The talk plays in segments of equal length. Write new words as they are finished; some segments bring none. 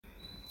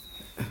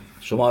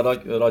شما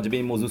راجع به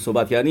این موضوع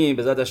صحبت کردیم،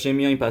 به ذات هاشم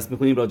میایم پس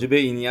میخونیم راجع به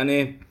این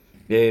یعنی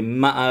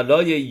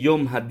معلای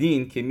یوم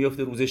هدین که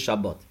میفته روز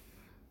شبات.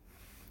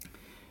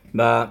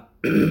 و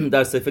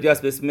در سفری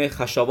هست به اسم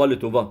خشاوال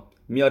توبا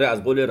میاره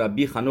از قول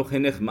ربی خنوخ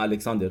هنخ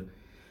الکساندر،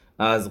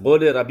 از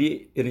قول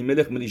ربی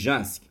اریملخ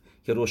ملیژنسک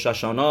که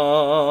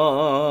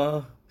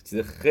روزهاشانا چیز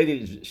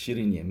خیلی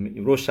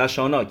شیرینیه.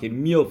 روزهاشانا که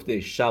میفته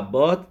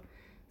شبات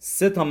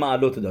 3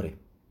 معلوت داره،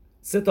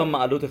 3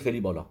 معلوت خیلی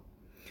بالا.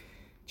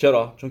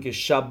 چرا؟ چون که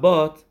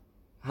شبات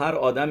هر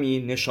آدمی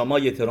نشما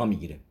یه ترا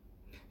میگیره،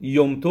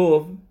 یوم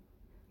توو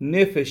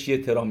نفش یه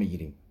ترا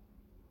میگیریم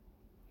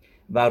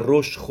و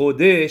روش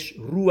خودش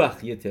روح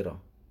یه ترا.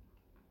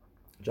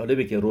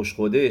 جالبه که روش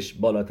خودش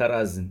بالاتر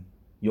از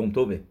یوم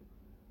تووه.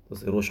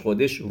 روش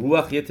خودش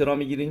روح یه ترا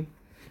میگیریم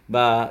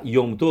و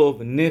یوم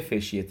توو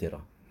نفش یه ترا.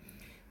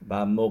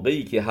 و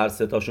موقعی که هر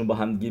 3 تاشون با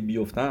هم دیگه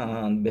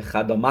بیفتن به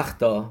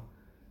خدامختا،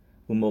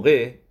 اون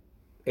موقع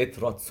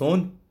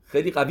اتراتسون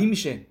خیلی قوی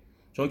میشه،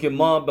 چون که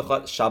ما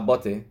بخواد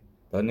شباته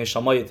تا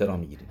نشما یه ترا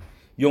میگیریم،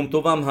 یوم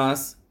توو هم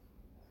هست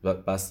و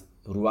بس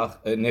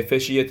روح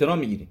نفش یه ترا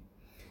میگیریم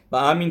و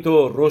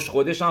همینطور روش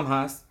خودش هم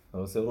هست،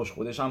 روش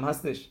خودش هم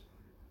هستش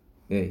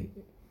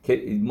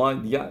که ما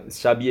دیگه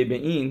شبیه به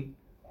این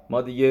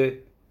ما دیگه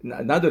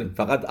نداریم.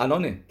 فقط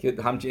الانه که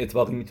همچین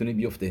اتفاقی میتونه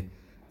بیفته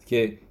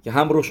که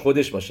هم روش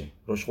خودش باشه،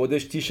 روش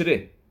خودش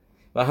تیشره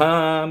و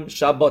هم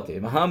شباته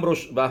و هم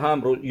روش و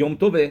هم یوم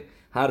تووه،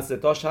 هر 3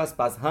 تاش هست.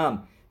 پس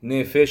هم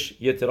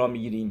نفش یه ترا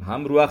میگیریم،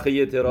 هم روح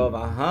یه ترا و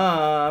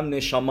هم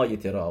نشما یه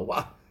ترا.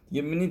 واه،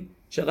 یه ببینید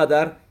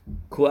چقدر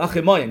کوخ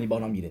ما یعنی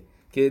بالا میره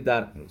که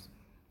در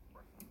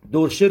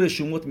دورشه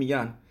رشوموت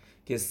میگن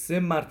که 3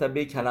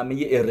 مرتبه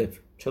کلمه عرب.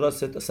 چرا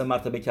 3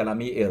 مرتبه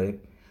کلمه عرب؟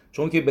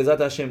 چون که به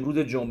ذات هاشم روز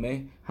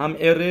جمعه هم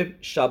عرب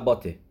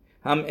شباته،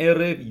 هم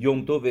عرب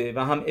یوم تووه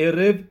و هم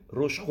عرب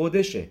روش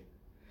خودشه.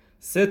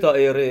 3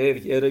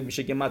 عرب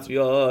میشه که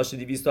متریاش 272،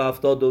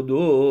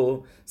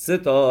 3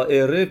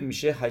 عرب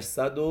میشه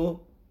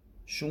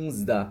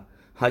 816.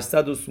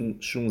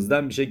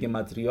 816 میشه که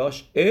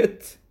متریاش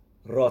ات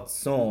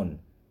راتسون.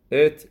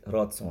 ات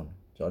راتسون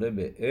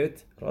جالبه،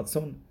 ات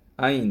راتسون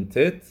این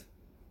تت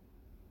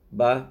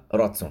با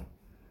راتسون،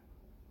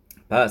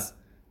 پس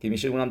که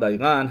میشه اونم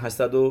دقیقاً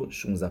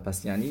 816.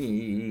 پس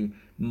یعنی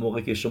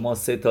موقع که شما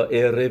 3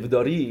 عرب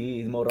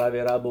دارید مرب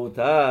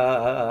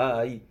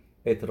ربوتای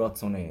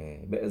اتراتسونه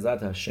به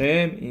عزت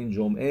هشم این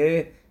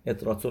جمعه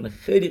اتراتسون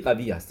خیلی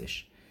قوی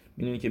هستش.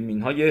 میدونید که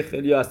مینهای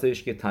خیلی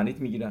هستش که تنیت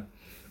میگیرن،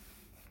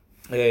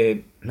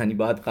 یعنی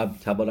باید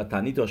کبارت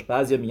تنیت داشت.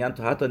 بعضی میگن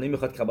تو حتی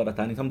نمیخواد کبارت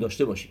تنیت هم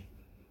داشته باشی،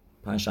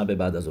 5 شنبه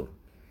بعد از ظهر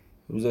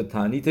روز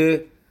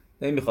تنیت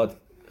نمیخواد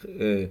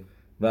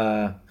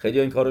و خیلی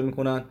این کارو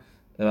میکنن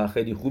و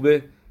خیلی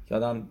خوبه که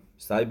آدم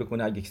سعی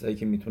بکنه اگه کسایی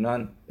که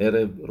میتونن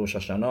روز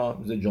هاشانا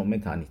روز جمعه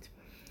تنیت.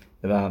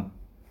 و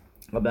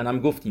بنام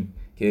گفتیم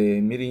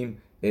که میریم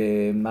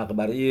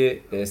مقبره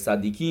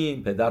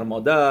صدیقین پدر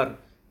مادر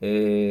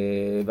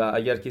و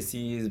اگر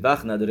کسی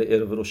وقت نداره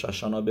روز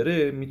هاشانا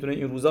بره میتونه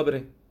این روزا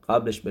بره،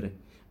 قبلش بره.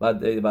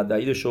 و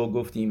دلیلش رو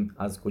گفتیم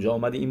از کجا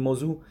اومده این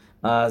موضوع،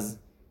 از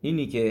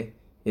اینی که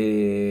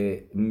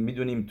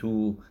میدونیم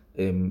تو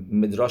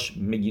مدراش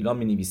مگیلا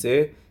می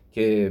نویسه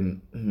که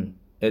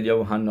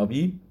الیاهو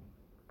حنابی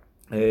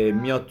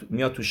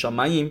میاد تو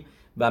شامعیم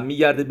و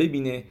میگرده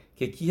ببینه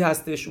که کی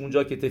هستش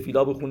اونجا که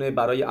تفیلا بخونه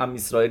برای ام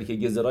اسرائیل که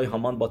گزرای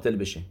هامان باطل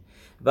بشه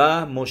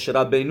و مشه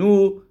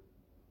ربینو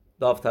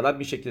داوطلب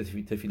میشه که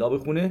تفیلا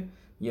بخونه.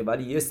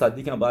 ولی یه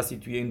صدیق هم باید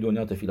توی این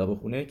دنیا تفیلا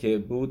بخونه که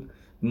بود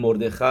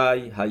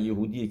مردخای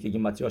هایهودی که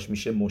متیاش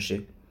میشه مشه.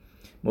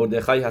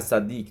 مردخای هست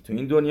صدیق تو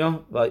این دنیا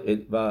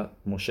و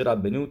مشه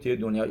ربینو توی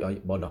دنیا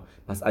بالا.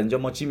 پس اینجا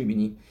ما چی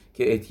میبینیم؟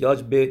 که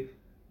احتیاج به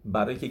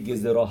برای که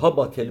گزراها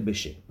باطل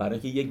بشه، برای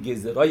که یک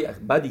گزرای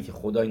بدی که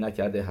خدای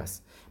نکرده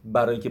هست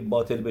برای که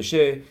باطل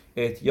بشه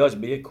احتیاج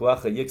به یک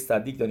کوخ، یک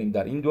صدیق داریم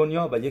در این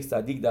دنیا و یک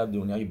صدیق در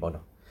دنیای بالا.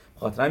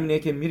 خاطر اینه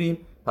که میریم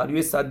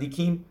پروی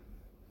صدیقیم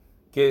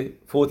که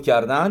فوت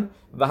کردن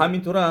و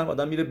همینطور هم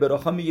آدم میره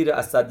براخا میگیره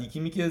از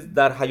صدیقیمی که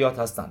در حیات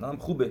هستن. هم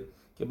خوبه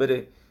که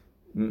بره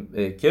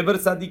کبر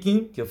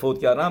صدیقیم که فوت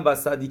کردن و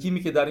صدیقیمی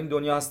که در این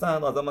دنیا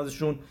هستن آدم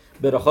ازشون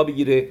براخا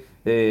بگیره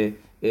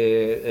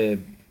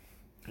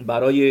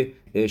برای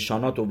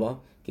شانا توبا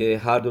که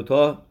هر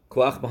دوتا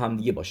کوخ با هم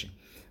دیگه باشه.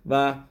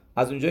 و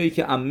از اونجایی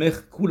که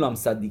امخ کولم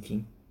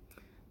صدیقیم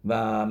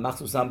و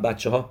مخصوصا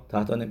بچه‌ها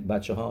تحتان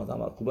بچه‌ها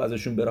آدم خوب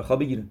ازشون براخا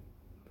بگیره.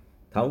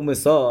 تمام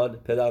سال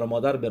پدر و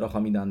مادر براخا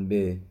میدن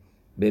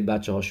به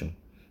بچه‌هاشون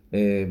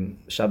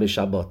شب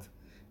شبات.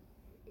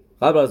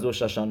 قبل از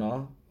روز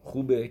هاشانا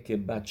خوبه که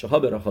بچه‌ها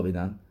براخا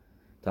بدن،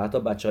 تا حتی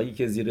بچه‌هایی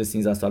که زیر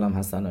 13 سال هم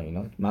هستن و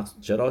اینا.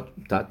 چرا؟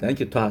 تا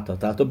که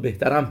تا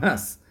بهتر هم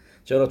هست.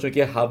 چرا؟ چون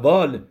که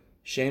حوال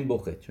شیم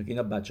بخه، چون که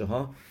اینا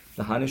بچه‌ها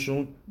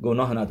دهنشون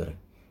گناه نداره،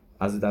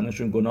 از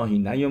دهنشون گناهی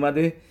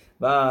نیومده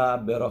و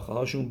براخه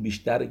هاشون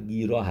بیشتر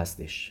گیرا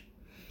هستش.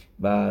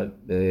 و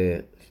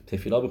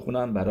تفیلا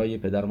بخونن برای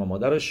پدر و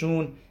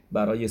مادرشون،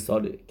 برای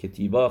سال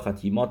کتیبا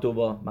ختیمات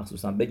و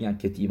مخصوصا بگن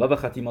کتیبا و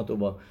ختیمات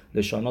و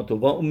لشانا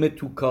و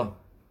متوکا.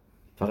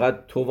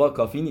 فقط تووا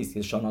کافی نیست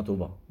که شانا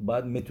تووا،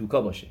 باید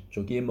متوکا باشه،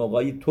 چون که یه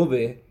موقعی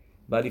توبه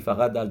ولی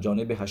فقط در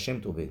جانب هشم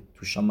توبه،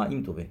 تو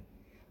شمعیم توبه،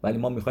 ولی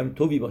ما میخوایم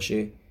توبی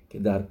باشه که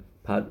در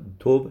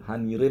توب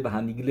هنیره و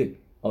هنیگله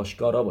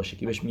آشکارا باشه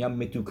که بهش میگم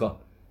متوکا،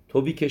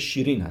 توبی که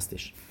شیرین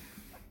هستش.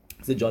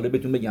 مثل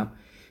جالبتون بگم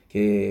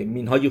که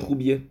مینهای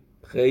خوبیه،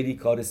 خیلی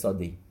کار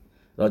ساده ای.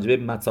 راجبه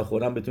متسا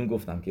خوردن بهتون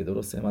گفتم که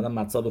درسته مادام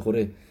متسا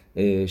بخوره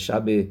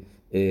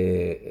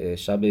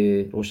شب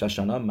روش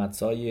هشانا،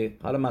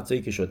 حالا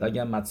متسایی که شد،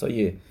 اگر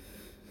متسای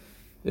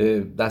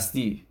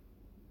دستی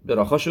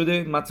براخا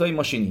شده، متسای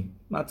ماشینی،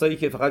 متسایی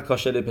که فقط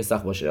کاشل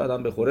پسخ باشه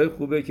آدم بخوره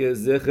خوبه که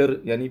زخر،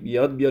 یعنی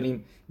بیاد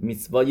بیاریم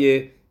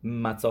میtzvای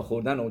متسا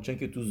خوردن و چون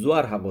که تو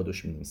زوار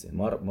حقادوش می‌نویسه،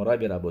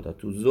 مرای ربوتا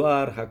تو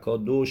زوار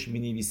حقادوش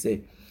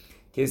می‌نویسه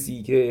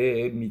کسی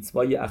که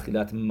میtzvای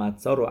اخیلت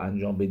متسا رو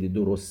انجام بده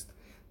درست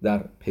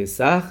در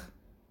پسخ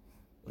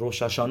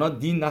روش هشانا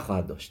دین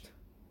نخواهد داشت.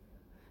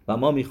 و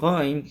ما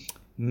میخوایم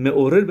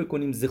معورر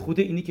بکنیم زخود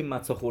اینی که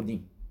متسا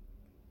خوردیم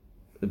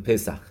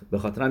پسخ. به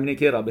خاطر همینه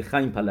که رب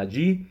خیم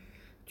پلجی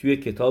توی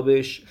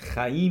کتابش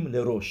خیم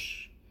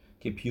لروش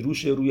که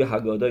پیروش روی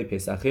حگادای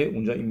پسخه،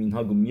 اونجا این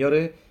مینهاگو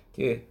میاره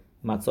که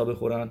متسا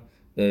بخورن،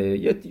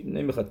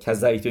 نمیخواد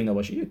کزایت اینا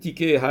باشه، یه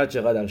تیکه هر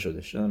چقدر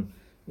شدش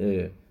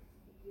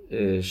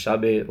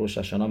شب روش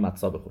هشانا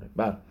متسا بخوره.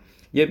 بعد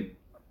یه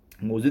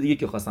موضوع دیگه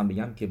که خواستم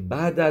بگم که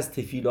بعد از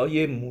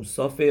تفیلای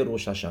موصاف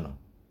روش هشانا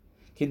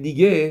که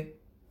دیگه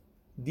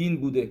دین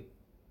بوده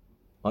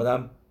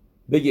آدم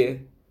بگه،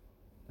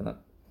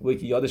 خوبه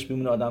که یادش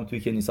بمونه آدم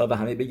توی کنیسا و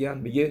همه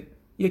بگه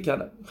یه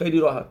کلمه خیلی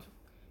راحت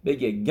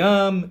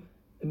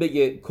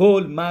بگه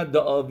کل مد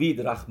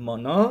آوید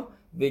رحمانا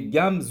و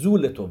گم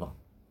زول توبا.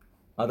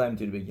 آدم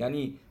اینطوری بگه،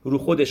 یعنی رو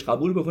خودش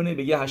قبول بکنه،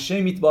 بگه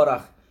هشم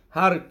میتبارخ،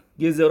 هر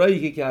گزارایی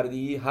که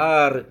کردی،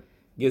 هر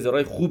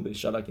گزارای خوب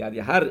انشالله کردی،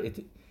 هر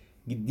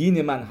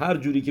دین من هر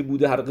جوری که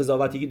بوده، هر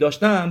قضاوتی که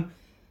داشتم،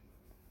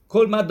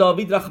 کل ما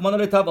داوید رحمانا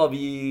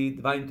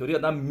لتوابید، و اینطوری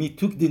آدم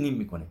میتوک دینیم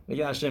میکنه،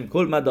 میگه هشم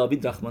کل ما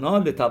داوید رحمانا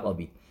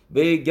لتوابید و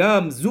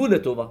گم زول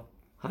توبا.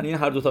 همین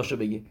هر دو تاشو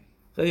بگه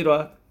خیلی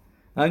راحت.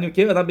 همین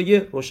که آدم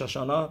بگه روش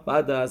هشانا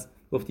بعد از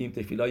گفتیم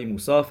تفیلای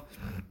موصاف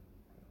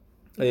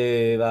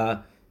و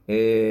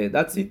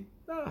دتسی،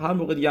 هر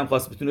موقع دیگه هم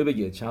خواست بتونه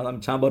بگه،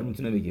 چند بار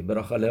میتونه بگه،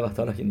 براخاله و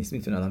تعالی که نیست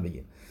میتونه آدم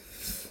بگه.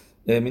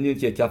 میدونید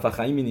که کف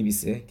خیم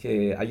مینویسه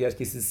که اگر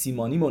کسی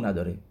سیمانیمو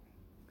نداره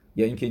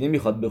یا اینکه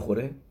نمیخواد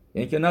بخوره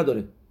یا اینکه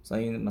نداره،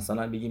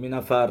 مثلا بگیم این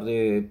نفر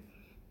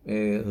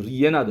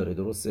ریه نداره،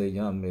 درسته،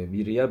 یا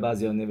ریه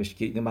بعضیا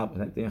نوشته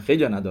که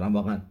خیلی ندارن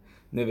واقعا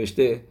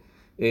نوشته،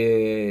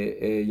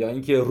 یا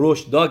اینکه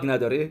روش داگ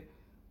نداره،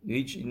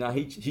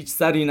 هیچ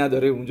سری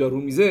نداره اونجا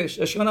رو میزش،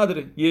 اشکال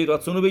نداره یه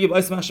راتسونو بگه با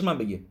اسم هشم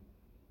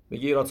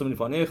بگه راتسون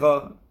فانه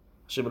خا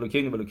هشم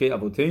بلوکی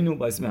ابوتینو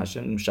با اسم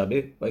هشم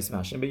شبه با اسم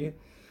هشم بگه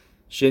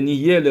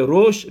شنیه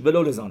لروش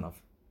ولو لزاناف،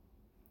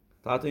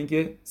 تا حتی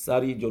اینکه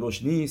سری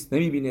جلوش نیست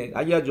نمیبینه،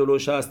 اگر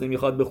جلوش هست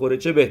نمیخواد بخوره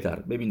چه بهتر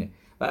ببینه،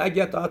 و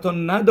اگر تا حتی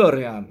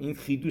نداره هم این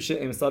خیدوش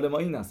امثال ما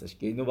این هستش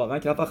که اینو واقعا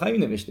کف خیمی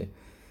نوشته،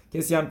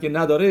 کسی هم که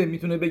نداره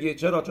میتونه بگه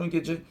چرا، چون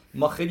که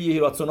ما خیلی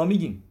هیراتسونا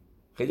میگیم،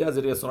 خیلی از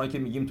ریاسونایی که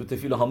میگیم تو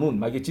تفیل همون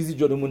مگه چیزی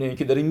جلومونه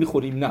که داریم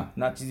میخوریم؟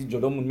 نه چیزی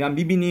جلومون میام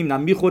میبینیم، نه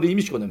میخوریم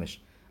هیچ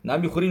کدومش، نه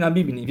میخوریم نه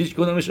میبینیم هیچ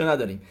کدومش رو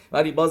نداریم،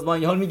 ولی باز با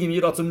این حال میگیم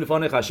هیراتسون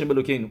لفانه خشم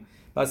بلوکینو.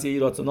 پس یه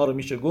هیراتسونا رو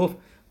میشه گفت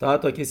تا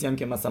حتی کسی هم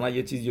که مثلا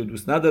یه چیزی رو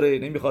دوست نداره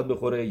نمیخواد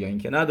بخوره یا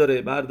اینکه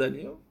نداره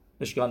برداری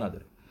اشکال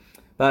نداره.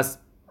 پس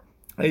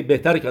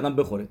بهتره که آدم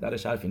بخوره،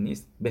 درش حرفی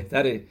نیست،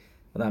 بهتره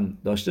آدم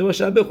داشته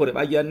باشه بخوره، و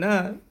اگر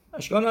نه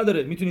اشکال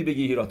نداره میتونی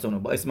بگی هیراتسونو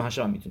با اسم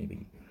هشم میتونی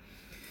بگی.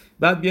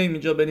 بعد بیایم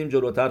اینجا بریم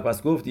جلوتر.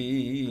 پس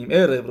گفتیم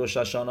عرب روش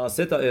هشانا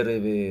 3 تا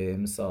عرب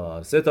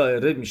امسال، 3 تا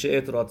عرب میشه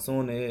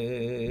اتراتسون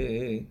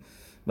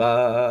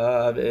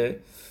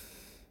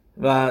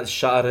و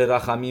شعر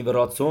رحمی و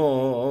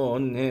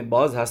راتسون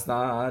باز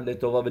هستن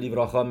لتووا ولی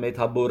براخا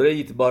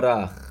متابوریت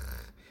بارخ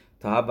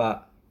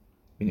تا.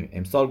 ببینیم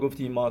امسال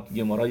گفتیم ما تو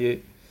گمارای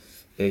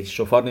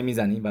شofar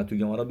نمیزنیم و تو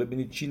گمارا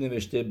ببینید چی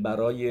نوشته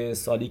برای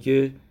سالی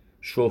که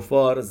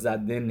شofar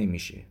زده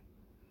نمیشه.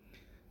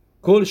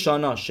 کل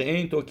شانا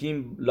شئین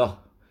توکیم لا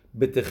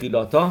به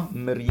تخیلاتا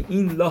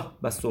مریین لا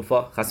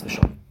بسوفا خصف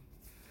شام،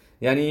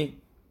 یعنی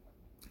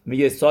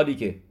میگه سالی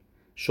که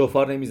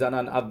شofar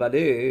نمیزنن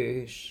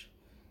اولش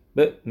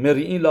به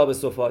مریین لا به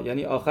صفا،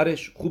 یعنی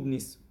آخرش خوب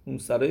نیست، اون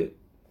سال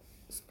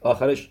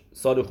آخرش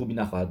سال خوبی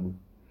نخواهد بود.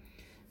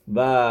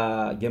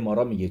 و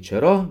گمارا میگه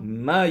چرا؟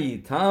 مای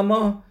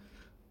تاما،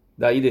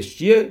 دلیلش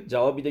چیه؟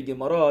 جواب میده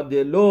گمارا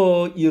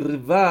دلو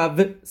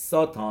ایروو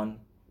ساتان،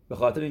 به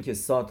خاطر اینکه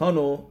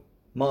ساتانو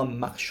ما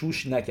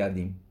مخشوش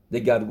نکردیم،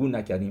 دگرگون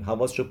نکردیم،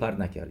 حواسشو پرت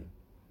نکردیم.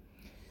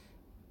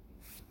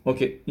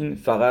 اوکی، این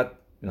فقط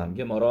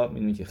گمارا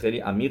میدونی که خیلی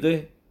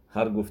عمیقه،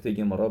 هر گفته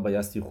گمارا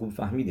بایستی خوب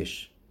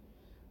فهمیدش.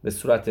 به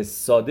صورت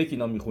ساده که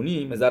اینا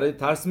میخونیم ذره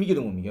ترس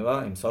میگیریم و میگه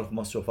امسال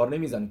ما شofar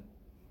نمیزنیم،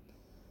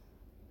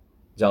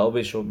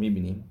 جوابش رو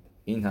میبینیم،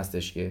 این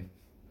هستش که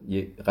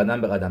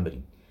قدم به قدم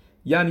بریم.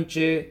 یعنی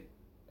چه؟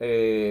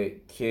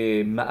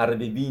 که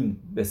معربین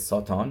به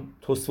ساتان،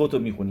 توسفوت رو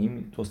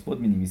میخونیم، توسفوت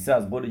مینویسه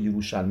از قول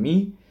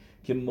یروشلمی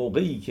که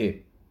موقعی که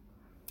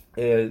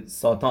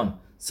ساتان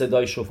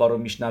صدای شفار رو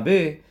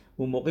میشنوه،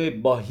 اون موقع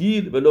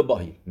باهیل ولو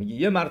باهیل، میگه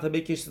یه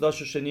مرتبه که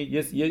صداشو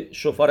شنید، یه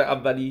شفار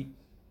اولی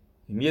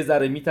یه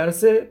ذره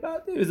میترسه،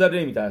 بعد یه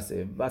ذره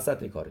نمیترسه،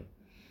 وسط کاره.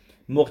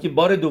 موقعی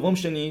بار دوم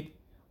شنید،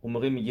 اون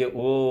موقع میگه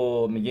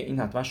میگه این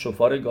حتما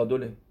شفار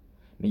گادوله،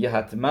 میگه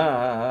حتما،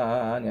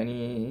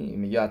 یعنی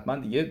میگه حتما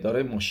دیگه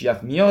داره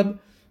مشیخ میاد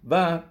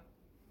و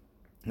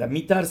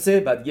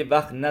میترسه و دیگه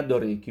وقت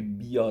نداره که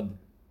بیاد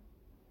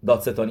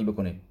دادستانی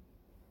بکنه،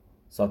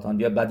 ساتان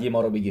بیاد بعدی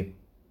ما رو بگه.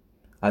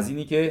 از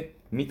اینی که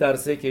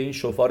میترسه که این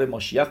شفار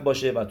ماشیخ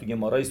باشه و تو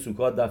گمارای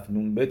سوکات دف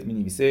نونبت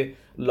مینویسه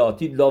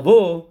لاتید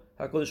لاوو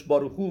هکادش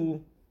باروخو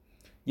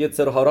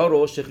یتسرهارا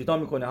رو شخیطا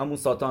میکنه، همون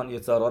ساتان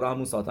یتسرهارا رو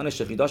همون ساتان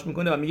شخیطاش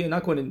میکنه و میگه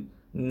نکنه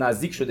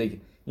نزدیک شده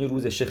این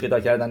روز شخیطا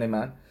کردن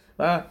من،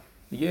 و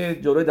دیگه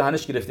جلوی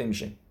دهنش گرفته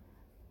میشه.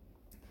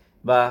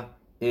 و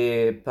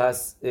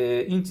پس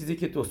این چیزی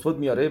که توسفوت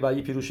میاره و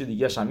یه پیروش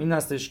دیگه هم این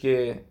هستش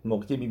که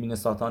موقعی میبینه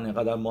ساتان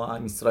اینقدر ما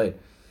هم اسرائیل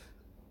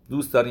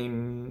دوست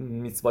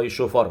داریم میtzvah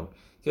شفار رو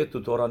که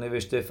تو تورا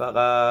نوشته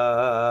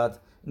فقط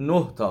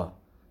 9 تا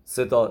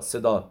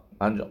صدا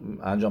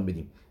انجام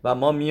بدیم و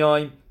ما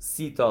میایم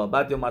 30 تا،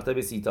 بعد یه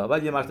مرتبه 30 تا،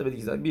 بعد یه مرتبه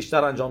دیگه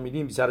بیشتر انجام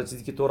میدیم، بیشتر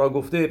چیزی که تورا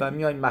گفته و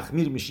میایم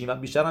مخمیر میشیم و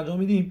بیشتر انجام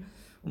میدیم،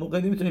 اون موقع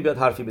نمیتونیم بیاد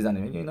حرفی بزنه.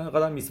 میگه اینا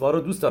اینقدر میtzvah رو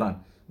دوست دارن،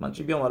 من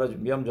چی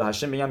بیام جو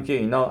هشم بگم که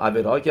اینا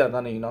عبرها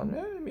کردن، اینا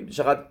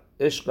چقدر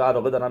عشق و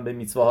علاقه دارن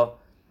به میtzvah ها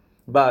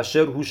و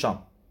شر هوشام.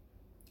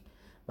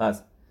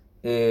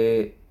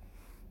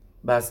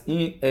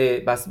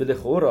 بس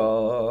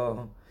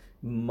بلخورا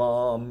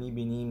ما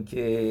میبینیم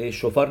که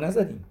شفار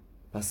نزدیم،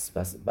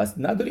 بس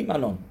نداریم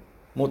الان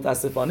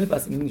متاسفانه.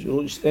 پس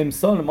این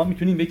امسال ما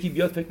میتونیم یکی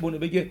بیاد فکر کنه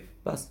بگه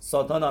بس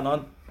ساتان الان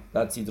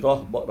در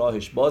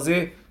راهش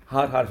بازه،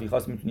 هر حرفی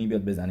خواست میتونی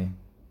بیاد بزنه.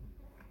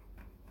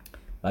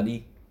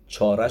 ولی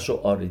چارش و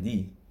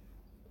آردی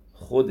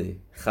خود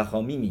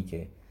خخامیمی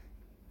که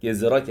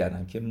گزرا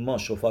کردن که ما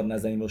شفار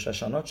نزنیم روش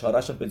هشانا،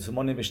 چارش رو به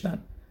ما نوشتن.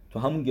 تو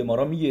همون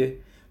گمارا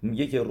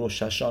میگه که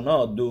روش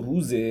هشانا 2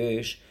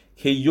 روزش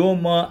که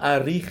یوما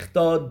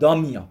اریختا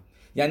دامیا،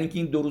 یعنی که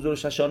این 2 روز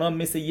روش هشانا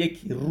مثل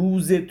یک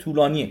روز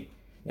طولانیه،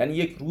 یعنی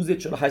یک روز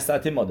 48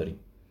 ساعته ما داریم.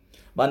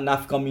 و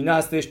نفکامینه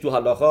هستش تو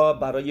هلاخا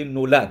برای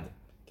نولد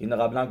که این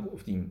قبلا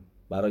گفتیم،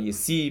 برای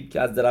سیب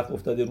که از درخت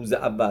افتاده روز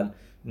اول،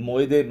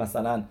 موعد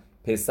مثلا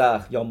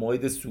پسخ یا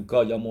موعد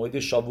سوکا یا موعد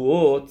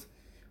شاووت،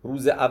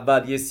 روز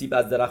اول یه سیب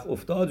از درخت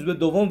افتاد، روز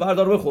دوم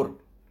بردار بخور.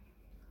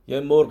 یه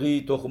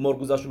مرغی تخم مرغ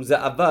گذاشت روز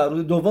اول،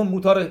 روز دوم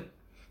موتاره.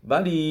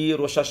 ولی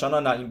روش هشانا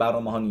نه، این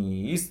برنامه ها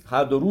نیست،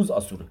 هر 2 روز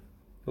آسوره،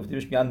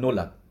 گفتیمش میگن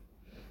نولد.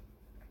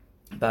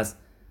 پس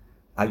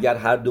اگر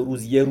هر 2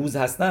 روز یه روز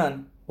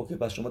هستن، اوکی،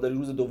 پس شما داری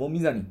روز دوم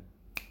میزنی.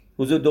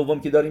 روز دوم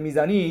که داری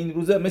میزنی این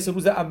روز مثل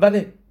روز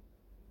اوله،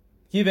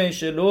 کی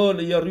ونشلول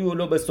یا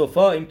ریولو به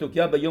صفا این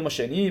توکیا به یوم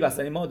شنی.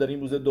 مثلا ما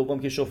داریم روز دوم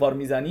که شفار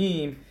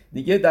میزنیم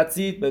دیگه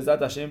دتسید به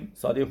ذات هشم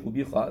سال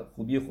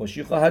خوبی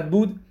خوشی خواهد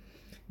بود.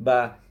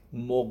 و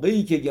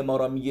موقعی که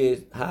گمارا میگه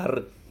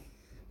هر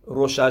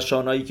روش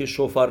هشانایی که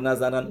شفار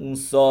نزنن اون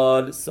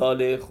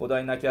سال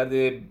خدای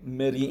نکرده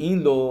مریین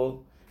لو،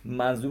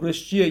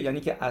 منظورش چیه؟ یعنی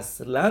که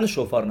اصلا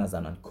شفار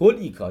نزنن،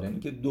 کلی کار، یعنی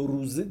که 2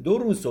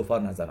 روز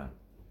شفار نزنن،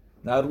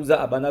 نه روز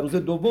اول نه روز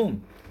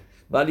دوم.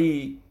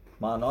 ولی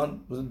معنان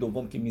روز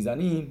دوم که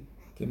میزنیم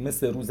که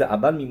مثل روز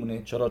اول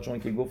میمونه. چرا؟ چون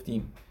که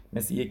گفتیم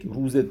مثل یک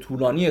روز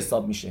طولانی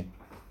حساب میشه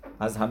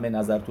از همه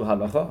نظر تو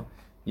هلاخا،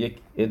 یک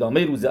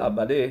ادامه روز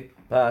اوله.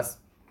 پس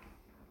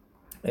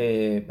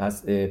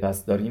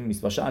داریم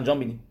میسواش انجام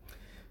میدیم.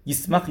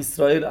 یسمخ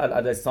اسرائیل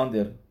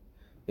الکساندر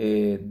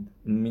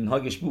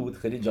منهاگش بود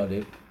خیلی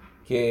جالب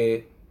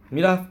که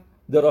میرفت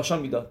دراشا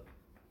میداد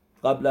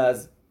قبل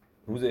از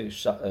روز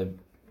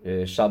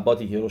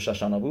شباتی که روش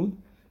هشانا بود،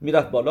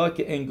 میرفت بالا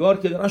که انگار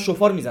که دارن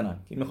شفار میزنن،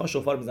 که میخوان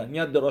شفار بزنن،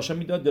 میاد دراشا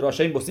میداد،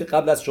 دراشا این بوسی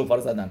قبل از شفار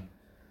زدن.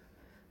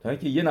 تا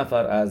اینکه یه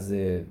نفر از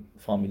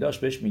فامیلاش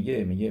بهش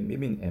میگه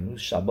ببین امروز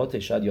شباته،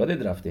 شاید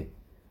یادت رفته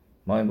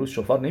ما امروز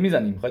شفار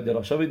نمیزنیم، میخوای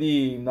دراشا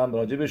بدی، نام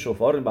راجع به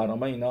شفار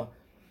برنامه اینا.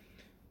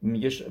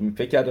 میگه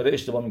فکر کرد داره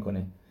اشتباه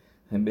میکنه،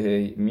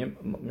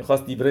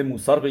 میخواست دیوره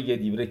موسار بگه،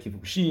 دیوره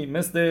کیفوشی،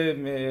 مثل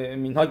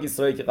منهاگ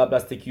اسرائیل که قبل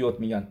از تکیوت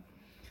میگن.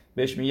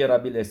 بهش میگه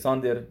ربی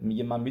الکساندر،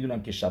 میگه من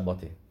میدونم که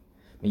شباته،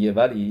 میگه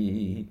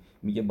ولی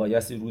میگه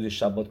بایستی روز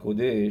شبات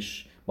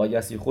کدش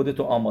بایستی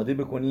خودتو آماده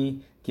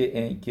بکنی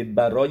که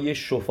برای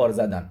شفار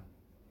زدن.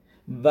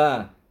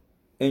 و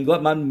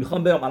انگار من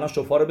میخوام برم الان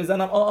شفار رو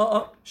بزنم،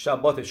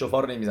 شبات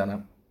شفار رو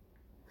نمیزنم.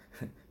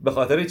 به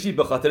خاطر چی؟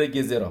 به خاطر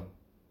گزرا،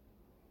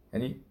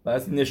 یعنی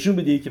بس نشون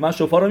بدی که من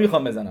شفار رو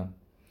میخوام بزنم.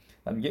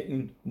 و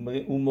میگه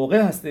اون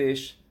موقع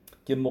هستش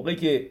که موقعی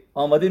که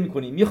آماده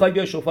میکنی میخوای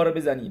بیا شفار رو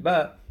بزنی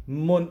و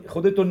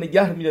خودتو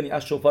نگه میدانی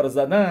از شفار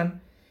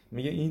زدن،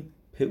 میگه این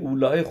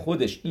پئولای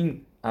خودش،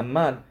 این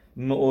عمل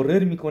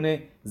معرر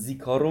میکنه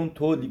زیکارون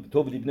تو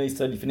لیبنه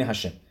اسرائیل لیفنه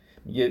هشم.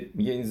 میگه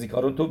این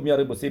زیکارون تو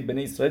میاره واسه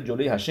بنی اسرائیل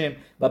جلوی هشم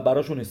و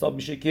براشون حساب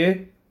میشه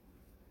که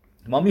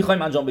ما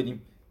میخوایم انجام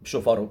بدیم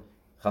شفار رو.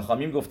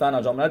 خاخامیم گفتن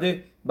انجام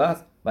نده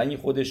بس، و این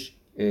خودش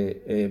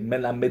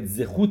ملمد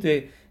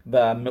زخوته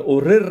و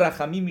معرر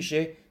رحمی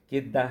میشه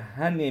که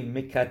دهن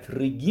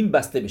مکترگیم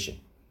بسته بشه.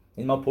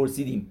 این ما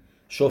پرسیدیم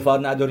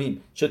شفار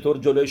نداریم چطور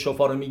جلوی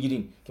شفار رو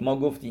میگیریم، که ما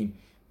گفتیم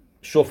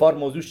شفار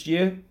موضوعش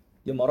چیه؟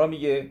 یه مارا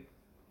میگه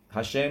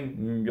هشم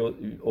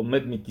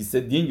امت می کیسه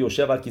دین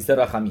یوشه و کیسه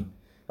رحمی،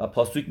 و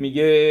پاسوک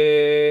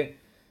میگه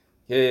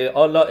که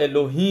الله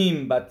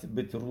الوهیم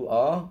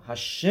بتروعا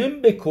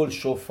هشم به کل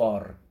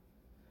شفار،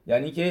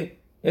 یعنی که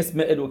اسم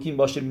الوکیم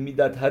باشه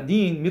میدت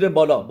هدین میره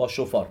بالا با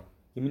شفار.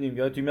 که میدونیم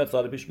یادتون میاد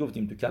سال پیش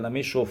گفتیم تو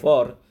کلمه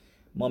شفار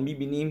ما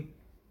میبینیم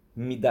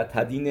میدت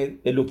هدین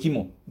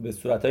الوکیمو به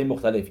صورتهای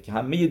مختلف که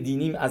همه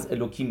دینیم از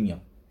الوکیم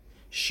میاد.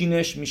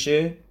 شینش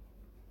میشه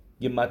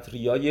یه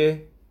متریای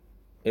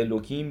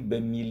الوکیم به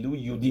میلو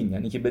یودین،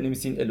 یعنی که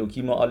بنویسین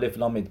الوکیم و الف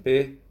لامد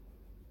ب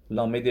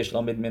لامدش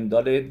لامد مم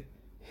دالد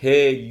ه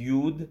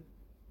یود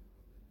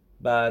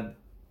بعد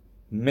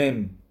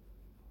مم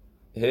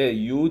ه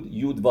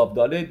یود واو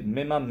دالد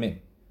مم هم مم.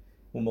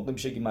 اون موقع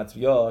میشه که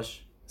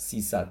متریاش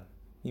 300.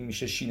 این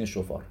میشه شین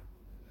شفار.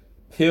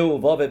 پ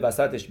و واو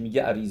وسطش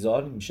میگه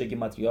اریزال، میشه که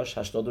متریاش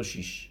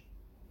 86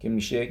 که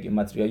میشه که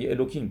متریای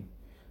الوکیم.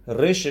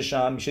 رشش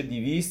هم میشه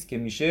 200 که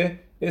میشه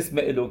اسم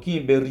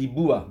الوکیم به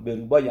ریبوع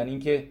یعنی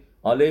که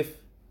الف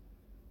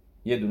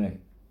یه دونه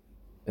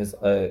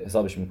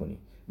حسابش میکنی،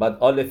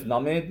 بعد الف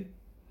لامد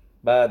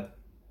بعد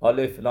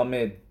الف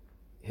لامد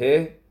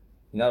ه،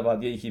 اینا رو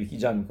بعد یکی یکی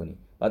جمع میکنی،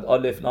 بعد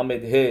الف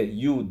لامد ه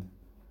یود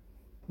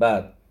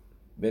بعد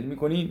ول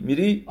میکنی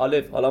میری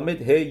الف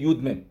لامد ه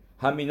یود مم.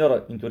 همینا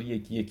رو اینطوری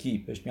یکی یکی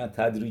بهش میگن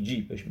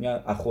تدریجی، بهش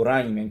میگن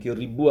اخوریم، یعنی که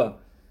ریبوع.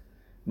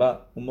 و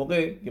اون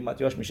موقع که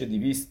متریاش میشه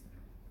 200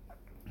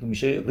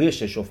 میشه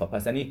ریش شفار.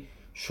 پس یعنی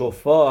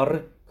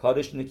شفار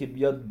کارش اینه که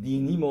بیاد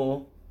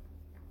دینیمو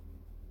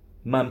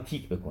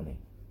ممتیک بکنه،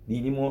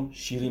 دینیمو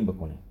شیرین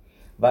بکنه.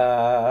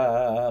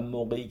 و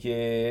موقعی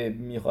که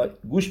میخوای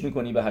گوش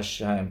میکنی به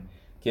هشم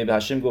که به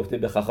هشم گفته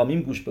به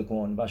خاخامیم گوش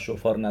بکن و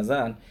شفار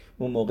نزن،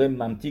 اون موقع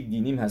ممتیک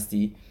دینیم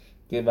هستی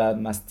که و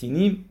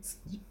مستینیم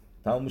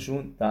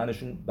تمامشون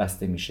دهنشون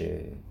بسته میشه.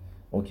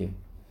 اوکی.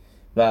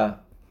 و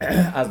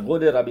از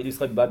قول ربی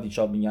یحزقیل بعد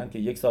دیچاب میگن که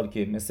یک سال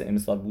که مثل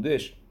امسال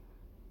بودش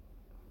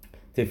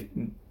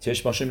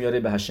چشماشو میاره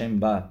به هشم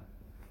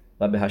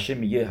و به هشم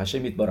میگه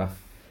هشم یتبارک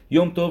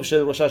یوم توب شل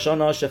روش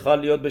هشانا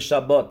شخال لیود به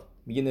شبات.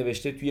 میگه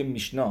نوشته توی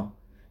میشنا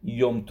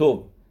یوم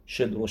توب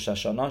شل روش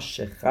هشانا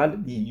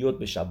شخال لیود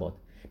به شبات.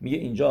 میگه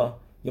اینجا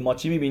یه ما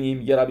چی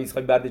میبینیم؟ یه ربی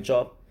یحزقیل بعد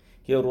چاپ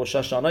که روش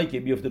هشانایی که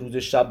بیفته روز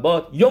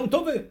شبات یوم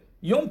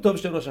توب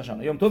شل روش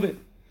هشانا یوم توبه.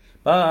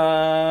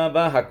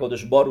 و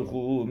حکادش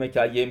باروخو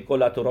مکیم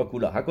کل تورا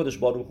کولا. حکادش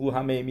باروخو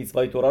همه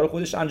میثوای تورا رو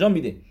خودش انجام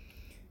میده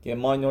که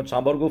ما اینو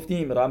چند بار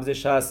گفتیم.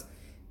 رمزش هست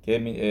که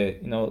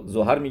اینو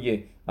زهر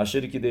میگه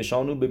اشری که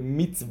دشانو به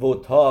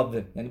میصووتاو،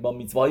 یعنی با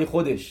میثوای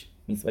خودش،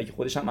 میثوایی که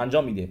خودش هم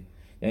انجام میده،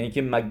 یعنی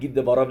که مگیب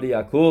دواراو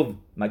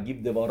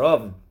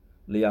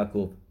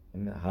لیعقوب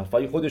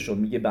حرفای خودش رو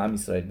میگه به ام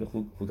اسرائیل، به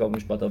خوکاب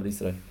مشباتاو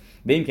اسرائیل.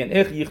 به این کن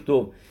اخ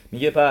یختو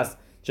میگه پس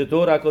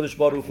چطور حکادش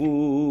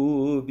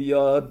باروخو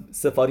بیاد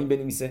سفارین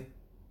بنویسه؟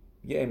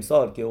 میگه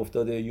امسال که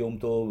افتاده یوم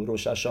تو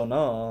روش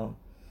هشانا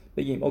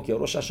بگیم اوکی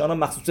روش هشانا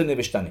مخصوص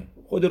نوشتنه،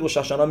 خود روش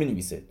هشانا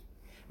مینویسه،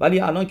 ولی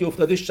الان که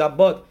افتاده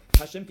شبات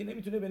هشم که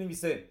نمیتونه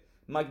بنویسه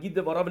مگید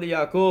دوارا بل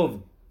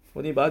یعقوب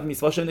خودی بعد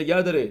میثواش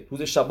نگه داره،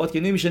 روز شبات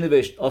که نمیشه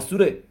نوشت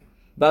آسوره،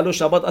 بلو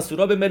شبات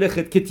اسورا به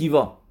ملخت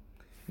کتیوا.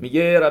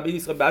 میگه ربی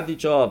یحزقیل بعدی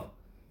چاپ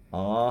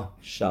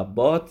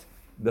شبات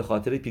به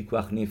خاطر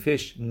پیکوخ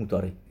نفش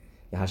موتاره،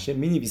 هشم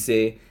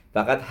مینویسه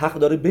فقط حق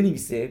داره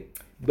بنویسه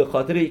به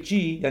خاطر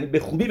چی؟ یعنی به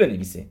خوبی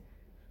بنویسه،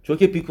 چون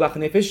که پیکوخ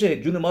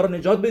نفشه جون ما رو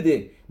نجات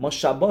بده. ما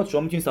شبات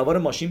شما میتونی سوار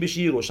ماشین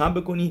بشی، روشن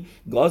بکنی،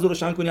 گاز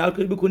روشن کنی، هر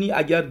کاری بکنی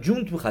اگر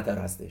جون تو خطر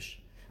هستش،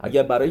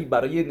 اگر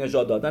برای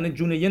نجات دادن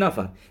جون یه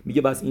نفر.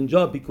 میگه بس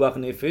اینجا پیکوخ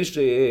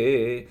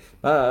نفشه،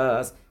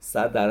 بس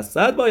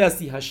 100%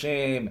 بایستی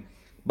هشم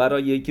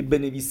برای که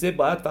بنویسه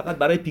باید فقط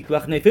برای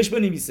پیکوخ نفش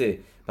بنویسه.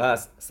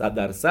 پس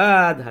 100%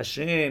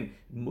 هشم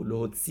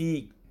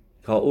لوتسی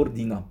کاور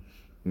دینا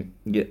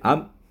میگه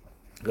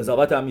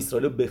قضاوت ام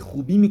اسرائیل به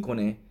خوبی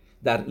میکنه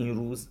در این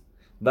روز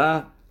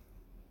و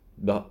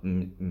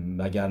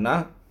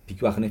وگرنه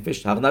پیکوخ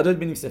نفش حق نداره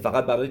بنویسه،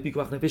 فقط برای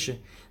پیکوخ نفشه.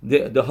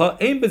 ده ها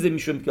این بزه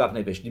میشون پیکوخ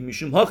نفش دی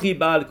میشون ها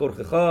خیبل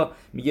کرخخا.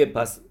 میگه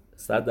پس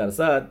 100%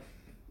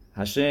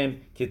 هشم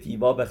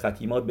کتیبا به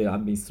ختیمات به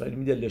ام اسرائیل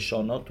میده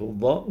لشانات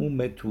و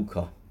اون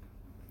توکا.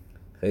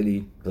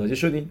 خیلی متوجه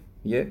شدین؟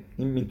 میگه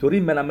این اینطوری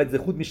ملمت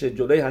زخود میشه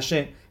جلوی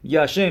هشم.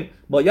 میگه هشم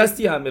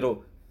بایستی همه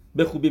رو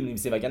به خوبی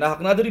بنویسی وگرنه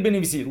حق نداری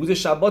بنویسی روز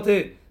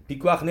شبات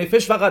پیکوخ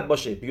نفش فقط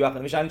باشه. پیکوخ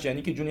نفش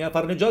یعنی که جون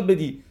نفر نجات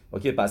بدی.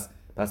 اوکی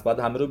پس بعد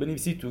همه رو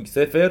بنویسی تو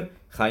سفر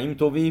خیم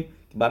تویم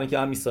برای اینکه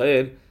ام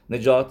اسرائیل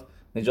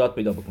نجات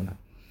پیدا بکنن.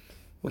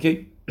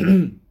 اوکی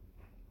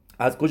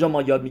از کجا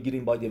ما یاد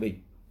میگیریم باید وی؟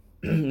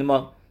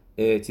 ما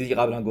چیزی که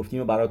قبلا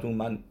گفتیم و براتون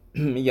من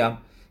میگم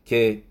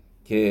که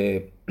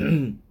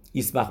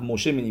اسمخ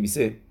موشه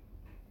مینویسه،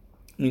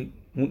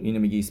 اینو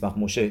میگه اسمخ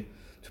موشه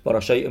تو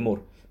پاراشای امور،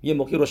 یه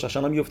موقع روز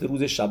هشانا میفته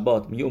روز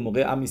شبات، میگه اون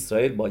موقع ام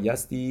اسرائیل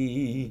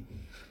بایستی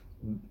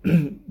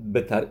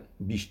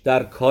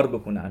بیشتر کار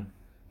بکنن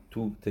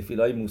تو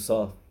تفیلای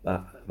موسی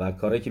و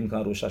کارهایی که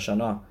میکنن روز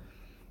هشانا،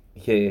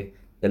 که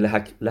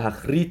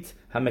لحخریت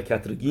همه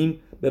کترگیم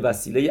به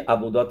وسیله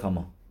عبودات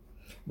ما.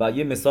 و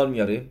یه مثال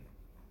میاره،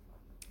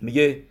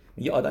 میگه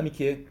آدمی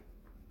که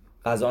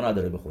غذا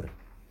نداره بخوره،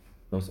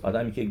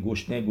 آدمی که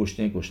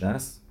گشنه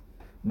است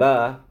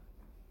و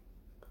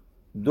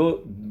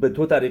به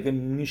دو طریقه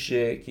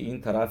میشه که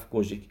این طرف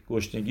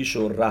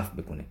گشنگیشو رفع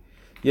بکنه.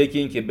 یکی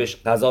این که بهش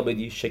غذا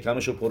بدی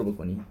شکمشو پر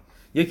بکنی،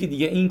 یکی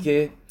دیگه این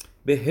که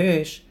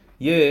بهش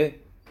یه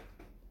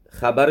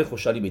خبر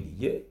خوشحالی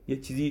بدی، یه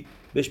چیزی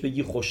بهش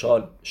بگی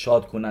خوشحال،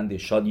 شاد کننده،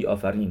 شادی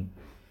آفرین،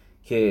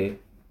 که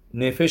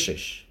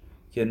نفسش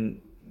که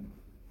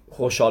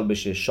خوشحال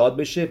بشه، شاد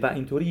بشه و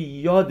اینطوری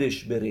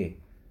یادش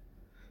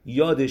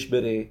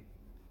بره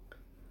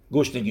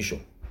گشنگیشو.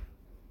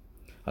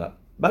 حالا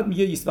بعد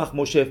میگه اسمخ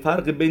موشه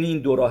فرق بین این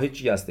دو راه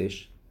چی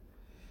هستش؟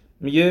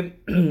 میگه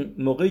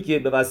موقعی که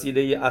به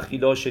وسیله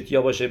اخیلا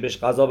شتیا باشه بهش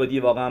غذا بدی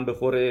واقعا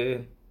بخوره،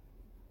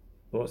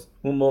 درست؟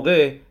 اون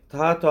موقع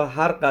تا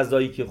هر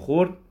غذایی که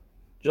خورد،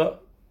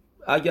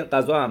 اگر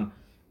غذا هم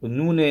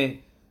نون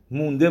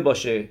مونده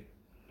باشه،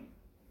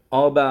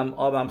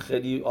 آبم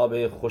خیلی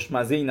آب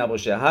خوشمزه‌ای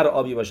نباشه، هر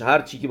آبی باشه،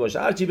 هر چی که باشه،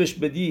 هر چی بهش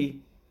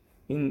بدی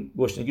این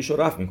گشنگیشو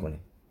رفع میکنه.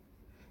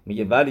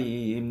 میگه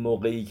ولی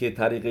موقعی که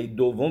طریقه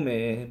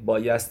دومه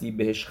بایستی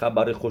بهش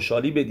خبر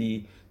خوشحالی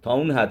بدی تا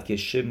اون حد که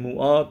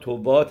شموعا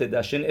توبات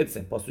دشن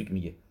اتسن. پاسوک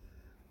میگه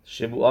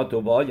شموعا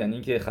توبا یعنی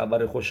این که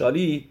خبر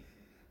خوشحالی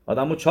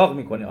آدمو چاق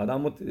میکنه،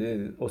 آدمو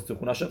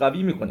استخوناشو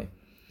قوی میکنه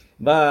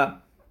و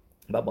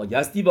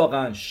بایستی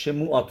واقعا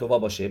شموعا توبا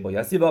باشه،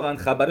 بایستی واقعا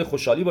خبر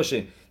خوشحالی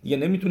باشه. دیگه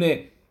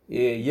نمیتونه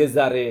یه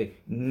ذره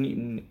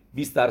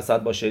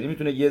 20% باشه،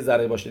 نمیتونه یه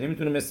ذره باشه،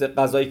 نمیتونه مثل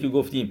غذایی که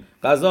گفتیم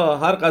غذا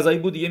هر غذایی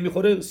بود دیگه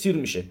میخوره سیر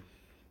میشه،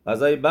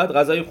 غذای بد،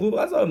 غذای خوب،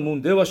 غذا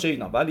مونده باشه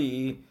اینا،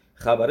 ولی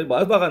خبره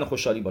باید واقعا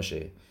خوشحالی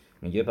باشه.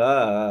 میگه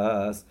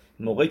پس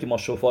موقعی که ما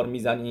شofar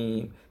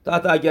میزنیم،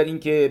 حتی اگر این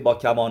که با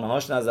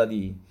کمانهاش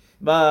نزدی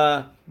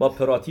و با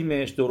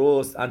پراتیمش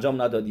درست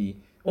انجام ندادی،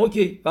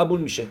 اوکی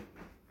قبول میشه،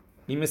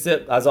 این مثل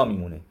غذا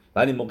میمونه.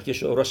 ولی موقعی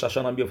که روز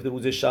هشانا بیفته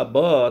روز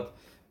شبات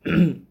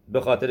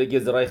به خاطر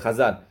گزرای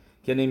خزر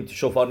که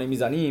شofar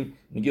نمیزنیم،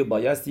 میگه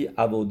بایستی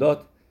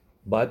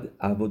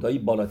عبودایی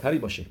بالاتری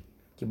باشه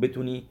که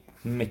بتونی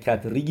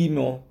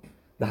مکتریگیمو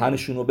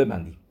دهنشونو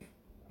ببندی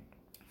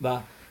و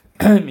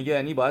میگه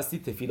یعنی بایستی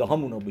تفیله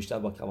هامونو بیشتر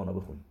با کوانا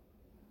بخونیم.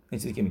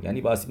 این چیزی که میگه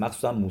یعنی بایستی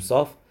مخصوصا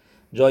موصاف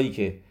جایی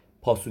که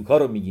پاسوکا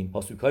رو میگیم،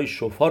 پاسوکای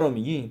شofar رو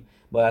میگیم،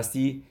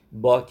 بایستی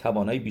با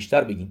کوانای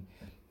بیشتر بگیم.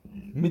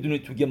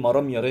 میدونید تو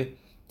گمارا میاره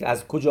که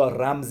از کجا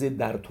رمز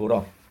در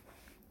تورا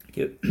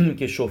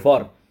که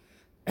شofar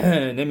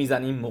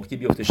نمیزنیم موقعی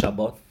بیفته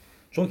شبات،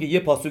 چون که یه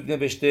پاسوک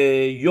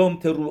نوشته یوم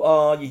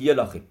تروآ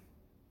یلاخی،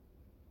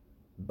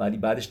 ولی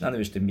بعدش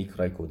ننوشته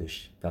میکرای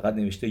کودش، فقط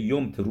نوشته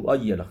یوم تروآ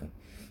یلاخی.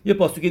 یه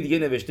پاسوک دیگه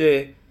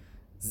نوشته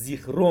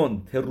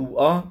زیخرون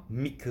تروآ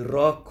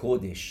میکرا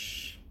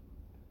کودش.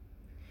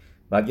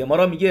 بعد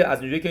گمارا میگه از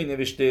اونجایی که این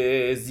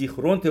نوشته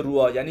زیخرون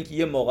تروآ یعنی که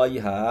یه موقعی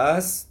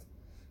هست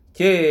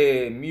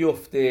که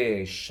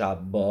میفته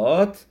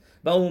شبات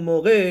و اون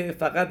موقع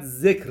فقط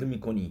ذکر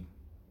میکنی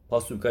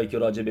پاسوکایی که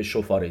راجع به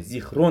شofاره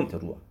زیخرون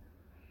تروآ.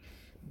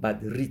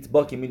 بعد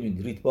ریتبا که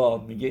میدونید، ریتبا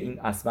میگه این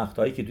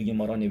اسمختایی که توی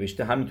مارا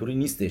نوشته همینطوری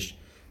نیستش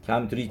که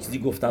همینطوری چیزی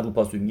گفتن رو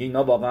پاسوک، میگه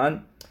اینا واقعا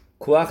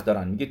کوخ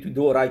دارن، میگه تو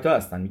دو رایتا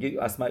هستن، میگه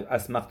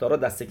اسمختارا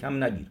دست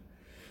کم نگیر.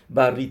 و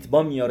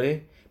ریتبا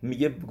میاره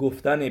میگه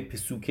گفتن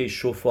پسوک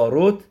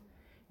شفاروت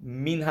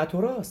مین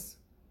هتوراس.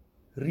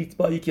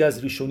 ریتبا یکی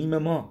از ریشونیم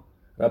ما،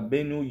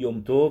 ربنو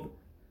یومتوب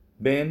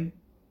بن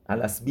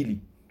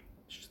الاسبیلی،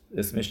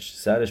 اسمش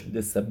سرش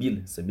بوده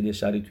سبیل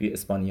شهری توی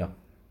اسپانیا،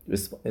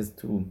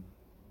 تو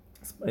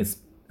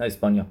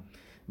اسپانیا.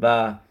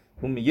 و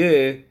اون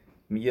میگه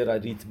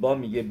ریتبا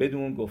میگه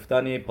بدون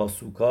گفتن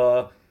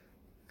پاسوکا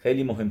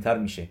خیلی مهمتر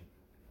میشه.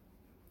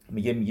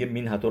 میگه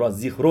مین هتوراس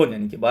زیخرون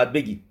یعنی که باید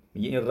بگی،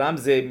 میگه این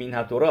رمز مین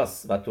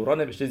هتوراس و تورا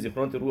نوشته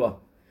زیخرون تروآ،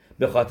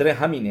 به خاطر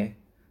همینه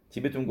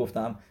که بهتون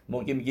گفتم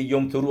موقع میگه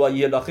یوم تروآ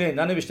یلاخه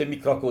ننوشته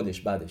میکرا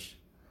کودش، بعدش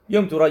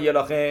یوم تروآ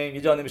یلاخه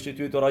یه جا نوشته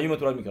توی تورا یوم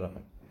تروآ میکرا،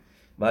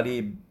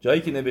 ولی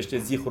جایی که نوشته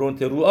زیخرون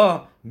تروآ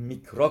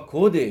میکرا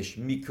کودش،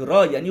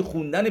 میکرا یعنی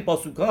خوندن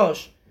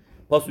پاسوکاش،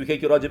 پاسوکایی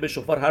که راجع به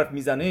شofar حرف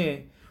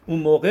میزنه، اون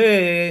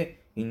موقع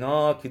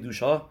اینا که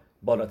دوشا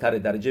بالاتر،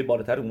 درجه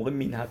بالاتر، اون موقع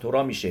مین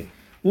هتورا میشه،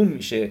 اون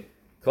میشه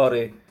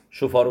کار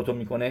شofارتو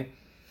میکنه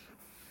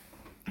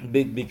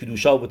به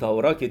کدوشا و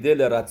بتاورا که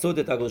دل رتسوت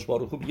تقدش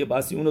بارو خوب یه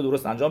بحثی اونو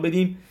درست انجام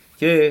بدیم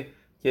که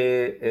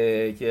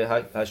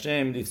هشم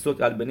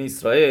لیفسوک البنی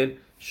اسرائیل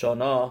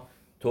شانا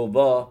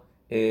توبا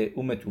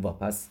اوم توبا.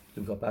 پس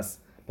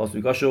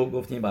پاسوکاشو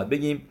گفتیم بعد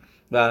بگیم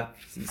و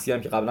سی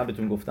هم که قبلا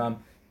بهتون گفتم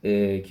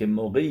که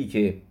موقعی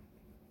که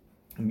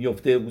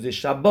میفته روز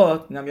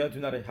شبات، اینم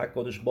یادتون نره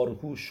حکادش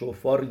باروخو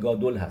شofar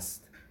گادول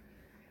هست،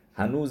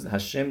 هنوز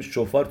هشم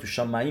شofar تو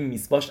شمعیم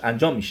میسواش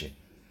انجام میشه.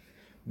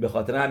 به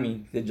خاطر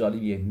همین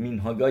جالبیه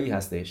مینهاگایی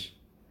هستش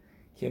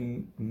که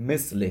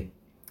مثل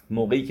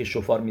موقعی که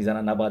شofar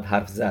میزنن نباید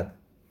حرف زد.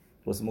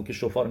 درست موقعی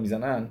که شofar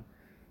میزنن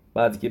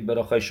بعد که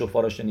براخای شofar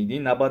رو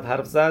شنیدین نباید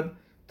حرف زد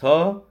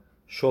تا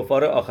شofar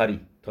آخری،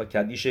 تا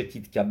کدیش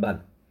تیت کبل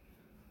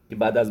که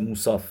بعد از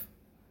موساف،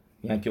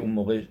 یعنی که اون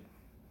موقع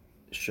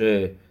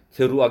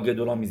ترو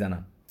آگدولا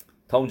میزنن،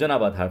 تا اونجا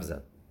نباید حرف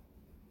زد.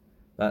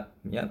 و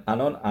میگن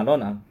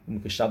الانم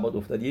که شبات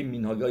افتاد یه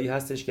مینهاگایی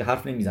هستش که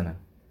حرف نمیزنن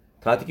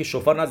تا وقتی که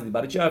شofar نزدی.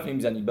 برای چی حرف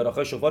نمیزنی؟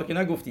 براخای شofar که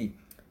نگفتی؟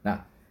 نه،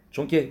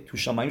 چون که تو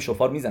شمعیم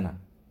شofar میزنن،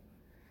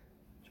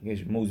 چون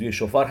که موضوع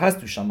شofar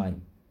هست تو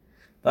شمعیم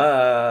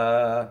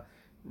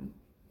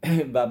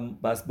و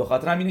بس به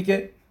خاطر همینه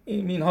که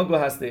این مینهاگو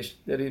هستش.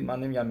 من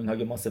نمیگم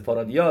مینهاگ ما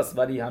سفارادیاست،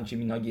 ولی همچین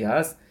مینهاگی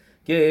هست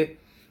که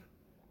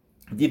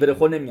دیبر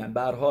خود نمیگن.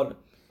 به هر حال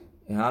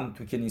هم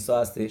تو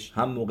کنیسا هستش،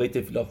 هم موقع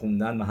تفیلا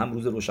خوندن و هم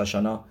روز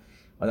هشانا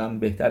آدم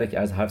بهتره که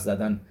از حرف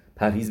زدن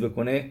پرهیز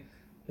بکنه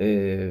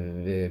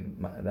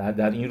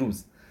در این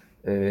روز.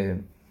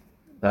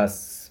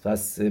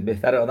 پس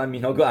بهتره آدم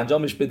مینهاگو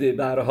انجامش بده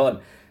به هر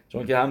حال،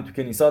 چون که هم تو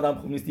کنیسا آدم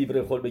خوب نیست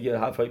دیبر خود بگه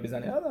حرفایی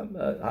بزنه،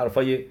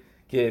 حرفایی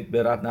که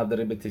به ربط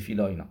نداره به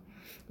تفیلا اینا.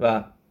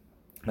 و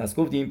پس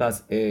گفتیم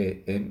پس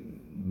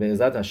به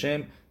عزت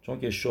هشم چون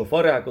که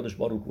شofar حکادش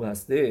باروخو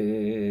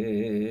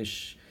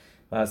هستش،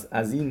 پس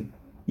از این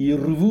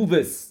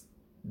ایرووبس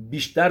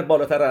بیشتر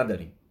بالاتر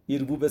نداریم.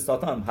 ایرووب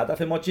ساتان،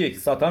 هدف ما چیه؟ که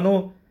ساتان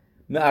رو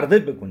معرض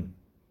بکنیم.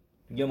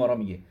 دیگه ما را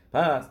میگه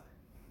پس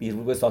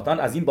ایرووب ساتان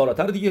از این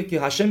بالاتر دیگه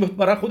که هشم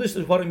برای خودش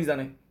شofar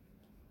میزنه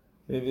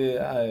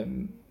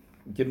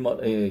که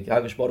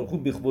حکادش باروخو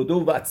بیخبودو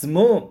و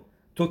عصمو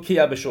تو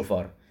کیه به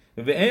شofar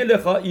و این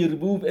لخا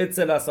ایربوب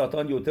اتصل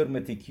ساتان یوتر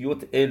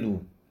متیکیوت الو.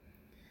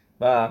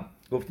 و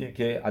گفتیم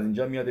که از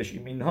اینجا میادش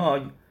این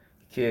مینهاگ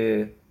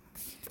که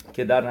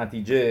در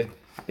نتیجه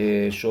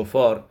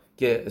شofar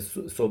که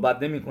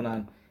صحبت نمی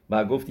کنن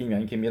و گفتیم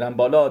یعنی که میرن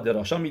بالا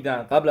دراشا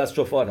میدن قبل از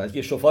شofar، از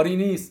که شofاری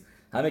نیست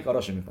همه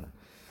کاراشو میکنن.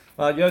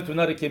 و یادتون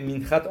نره که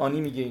مینخت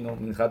آنی میگه اینو،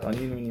 مینخت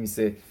آنی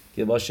می‌نویسه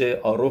که باشه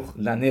آروخ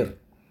لنر.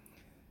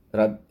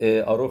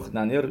 آروخ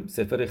لنر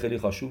سفر خیلی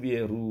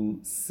خاشوبیه رو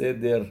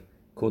صدر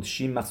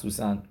کدشی،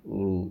 مخصوصا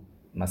رو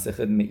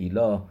مسخت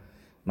معیلا،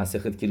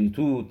 مسخت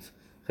کریتوت،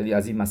 خیلی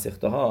از این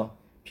مسخته ها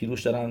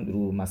پیروش دارن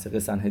رو مسخت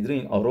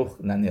سنهدرین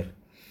آروخ لنر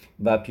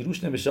و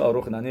پیروش نوشته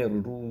آروخ لنر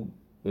رو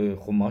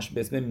خماش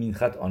به اسم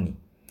مینخت آنی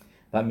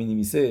و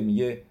مینویسه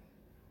میگه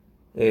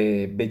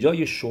به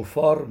جای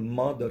شofar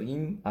ما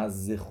داریم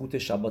از زخوت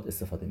شبات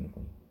استفاده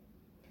میکنیم.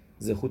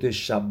 زخوت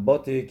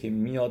شباته که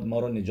میاد ما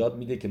رو نجات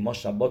میده که ما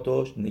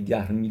شباتو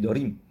نگه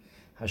میداریم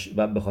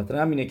و به خاطر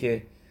همینه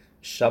که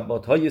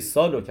شبات‌های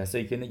سال و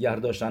کسایی که نگه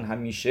داشتن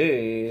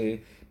همیشه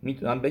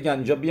میتونن بگن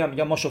اینجا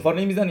میگن ما شofar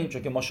نمیزنیم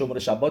چون که ما شماره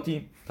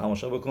شباتیم.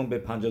 تماشا بکن به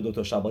 52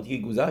 تا شباتی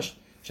که گذشت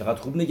چقدر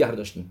خوب نگه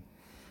داشتیم.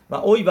 و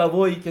اوی و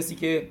وای کسی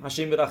که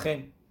هشم برخم،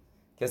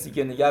 کسی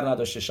که نگه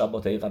نداشته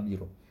شبات‌های قبلی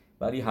رو،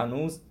 ولی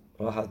هنوز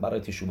راه هست برای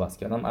تشوبه است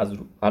کردم از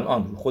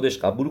الان رو خودش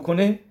قبول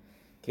کنه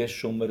که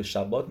شماره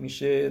شبات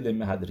میشه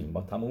لمهدریم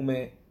با تمام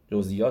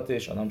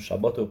جزئیاتش. آدم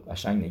شبات رو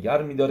قشنگ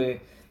نگه میداره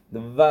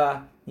و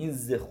این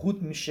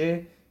زخوت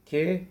میشه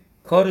که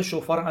کار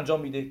شofar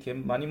انجام میده که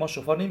معنی ما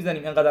شofar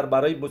نمیزنیم اینقدر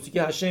برای بوسی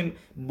که هشم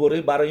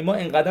برای ما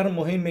اینقدر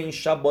مهمه این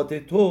شبات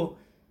تو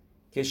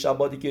که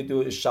شباتی که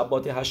تو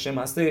شبات هشم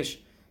هستش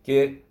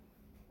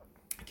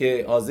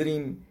که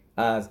حاضریم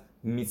از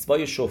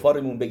میtzvای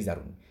شofارمون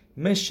بگذرونیم.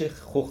 مش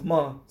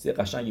خخما چیز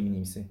قشنگی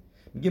می‌نویسه،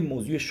 میگه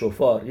موضوع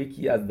شofar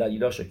یکی از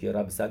دلایلشه که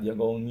رب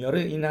صدیقا میاره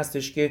این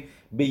هستش که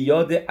به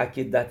یاد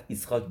عقیدت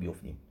اسحاق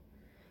بیافتیم.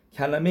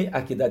 کلمه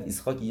عقیدت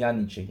اسحاق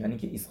یعنی چه؟ یعنی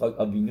که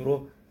اسحاق آوینو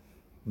رو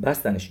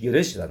بستنش،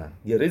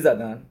 گره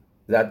زدن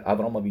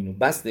ابراهام آوینو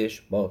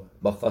بستش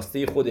با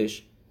خواسته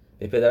خودش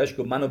به پدرش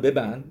که منو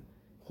ببند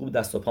خوب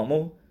دست و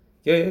پامو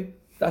که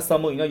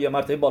دستمو اینا یه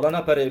مرتبه بالا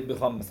نپره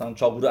بخوام مثلا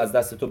چاقو رو از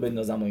دست تو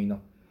بندازم و اینا.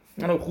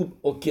 منو خوب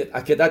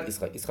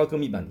عقیدت اسحاق رو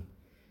میبندی.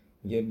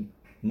 یه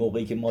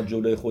موقعی که ما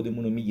جلوی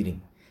خودمون رو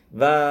میگیریم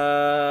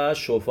و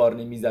شofar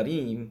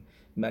نمیذاریم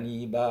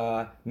یعنی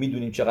و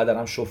میدونیم چقدر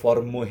هم شofar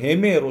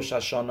مهمه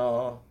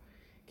هشانا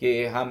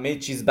که همه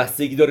چیز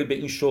بستگی داره به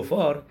این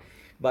شofar،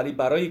 ولی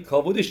برای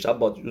کاود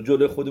شبات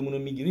جلوی خودمون رو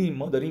میگیریم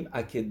ما داریم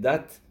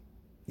عقیدت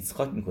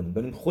اسحاق میکنیم،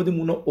 داریم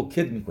خودمون رو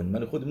عقد میکنیم،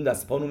 یعنی خودمون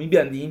دست پامون رو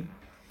میبندیم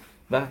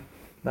و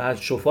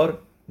شofar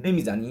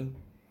نمیزنیم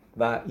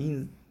و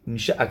این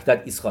میشه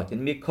عقیدت اسحاق.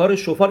 یعنی کار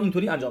شofar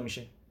اینطوری انجام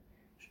میشه.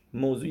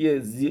 موضوع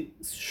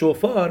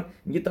شofar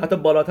میگه حتی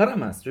بالاتر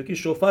هم هست چون که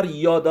شofar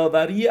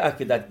یادآوری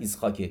عقیدت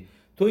اسحاقه.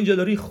 تو اینجا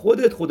داری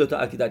خودت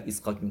عقیدت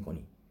اسحاق میکنی،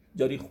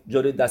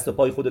 جاری دست و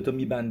پای خودتو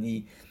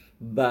میبندی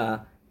و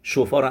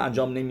شofar رو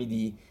انجام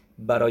نمیدی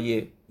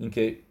برای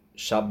اینکه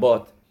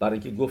شبات برای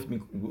اینکه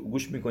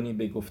گوش میکنی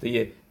به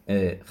گفته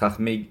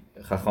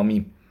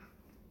خخامیم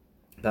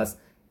پس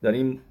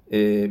داریم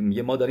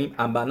میگه ما داریم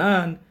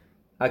انبنن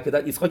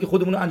عقیدت ایسخاک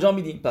خودمون رو انجام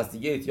میدیم، پس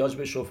دیگه احتیاج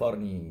به شفار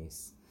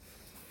نیست.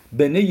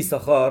 بنی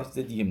ایساخار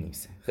دیگه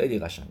نیست. خیلی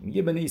قشنگ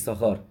میگه بنی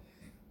ایساخار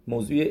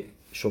موضوع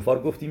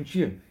شفار گفتیم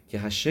چیه؟ که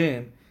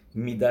هشم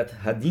میدت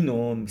هدین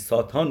و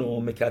ساتان و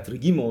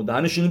مکترگیم و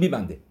دهنشون رو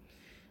بیبنده.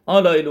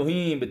 آلا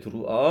الوهیم به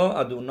تروعا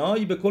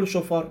ادونای به کل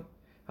شفار.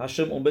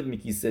 هشم اومد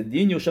میکیسه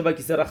دین یوشه و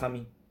کیسه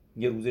رحمی.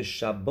 یه روز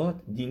شبات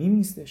دینیم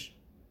نیستش،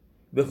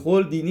 به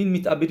خل دینین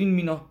میتعبرین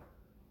مینا.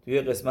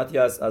 توی قسمتی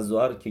از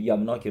زوار که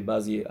یمنا که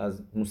بعضی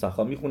از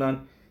نسخا میخونن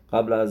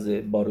قبل از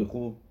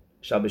باریخو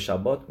شب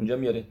شبات اونجا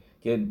میاره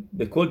که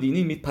به کل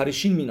دینین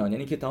میپرشین مینان،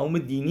 یعنی که تمام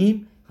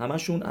دینیم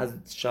همشون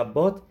از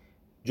شبات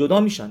جدا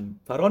میشن،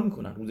 فرار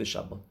میکنن روز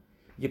شبات.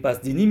 یه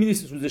پس دینی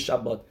نیست روز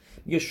شبات.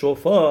 یه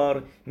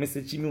شفار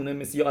مثل چی میمونه؟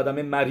 مثل یه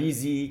آدم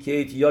مریضی که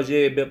احتیاج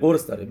به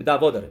قرص داره، به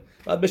دوا داره،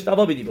 بعد بهش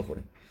دوا بدی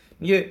بخوره.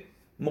 میگه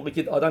موقعی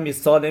که آدم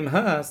سالم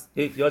هست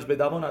احتیاج به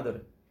دوا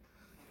نداره.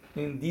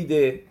 این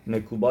دید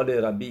مکوبال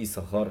ربی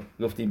ایساخار،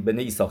 گفتیم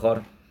بنی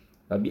ایساخار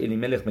ربی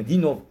الیملخ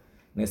مدینو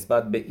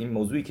نسبت به این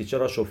موضوعی که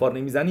چرا شفار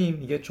نمیزنیم،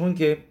 میگه چون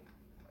که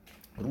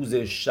روز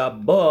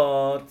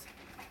شبات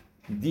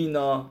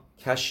دینا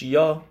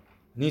کشیا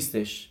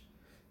نیستش.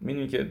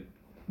 میدونی که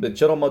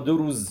چرا ما 2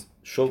 روز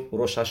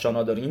روز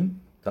هشانا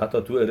داریم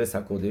تا تو ارس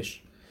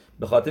حکودش؟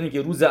 به خاطر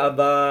اینکه روز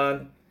اول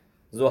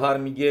زهر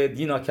میگه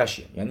دینا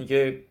کشیا، یعنی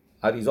که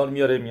عریزال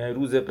میاره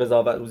روز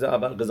قضاوت، روز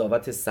اول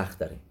قضاوت سخت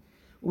داره.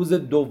 روز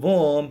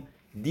دوم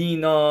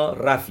دینا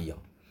رفیا،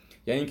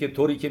 یعنی که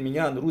طوری که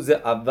میگن روز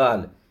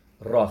اول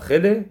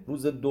راخله،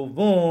 روز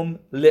دوم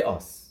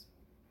لعاس.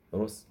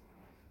 درست؟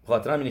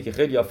 خاطر همینه که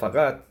خیلی ها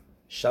فقط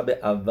شب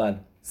اول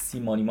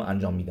سیمانیمو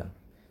انجام میدن.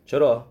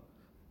 چرا؟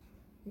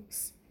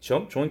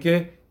 چون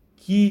که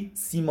کی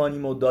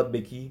سیمانیمو داد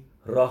به کی؟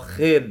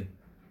 راخل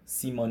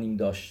سیمانیم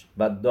داشت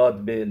و داد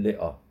به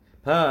لعا.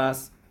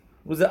 پس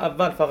روز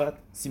اول فقط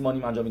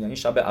سیمانیم انجام میدن، این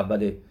شب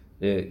اول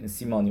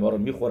سیمانیما رو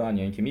میخورن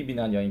یا اینکه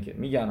میبینن یا اینکه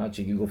میگن هر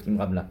چیزی گفتیم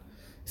قبلا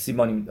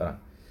سیمانیم دارن.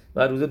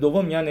 و روز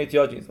دوم میگن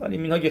احتیاج نیست، ولی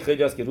اینها که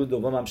خیلی هست که روز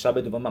دوم هم شب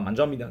دوم هم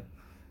انجام میدن.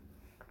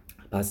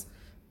 پس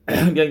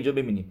بیا اینجا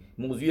ببینیم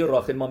موضوع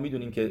راخل. ما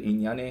میدونیم که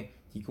این یعنی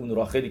اون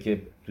راخلی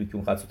که توی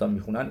کون خطوطا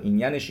میخونن این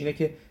یعنیش اینه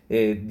که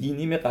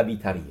دینیم قوی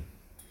تریه.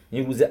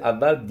 این روز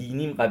اول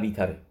دینیم قوی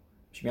تره،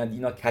 میگن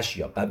دینا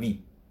کشیا قوی.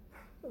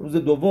 روز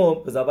دوم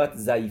قضاوت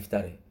ضعیف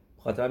تره.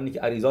 خاطر همینه که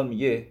عریضان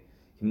میگه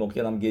که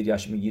موقعی هم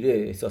گریهش میگیره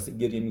احساس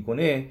گریه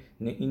میکنه،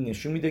 این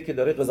نشون میده که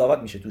داره قضاوت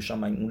میشه تو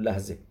شام اون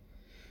لحظه.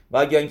 و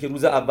اگر اینکه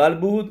روز اول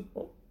بود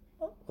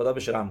خدا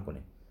بهش رحم کنه،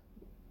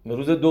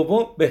 روز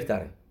دوم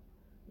بهتره.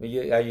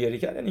 میگه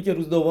کرد یعنی که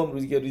روز دوم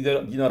روزی که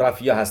دینا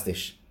رفیه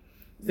هستش.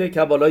 زیر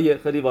کبالای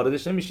خیلی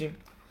واردش نمیشیم،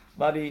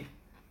 ولی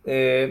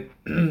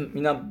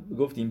اینم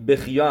گفتیم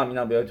بخیا هم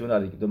اینم بهتون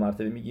نره 2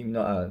 مرتبه میگیم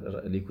اینا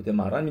لیکوت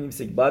مهران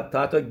می‌نویسه که بعد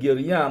تا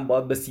گریه هم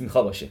باید به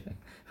سیمخا باشه.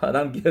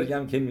 آدم گریه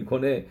هم که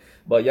میکنه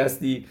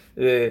بایستی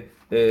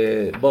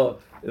با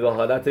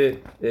حالت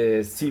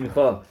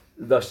سیمخا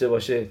داشته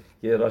باشه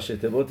که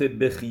راشتبوت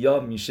بخیا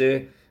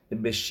میشه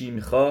به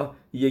شیمخا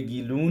یه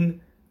گیلون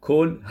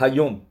کل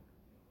هیوم.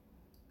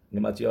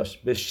 نماتیاش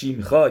به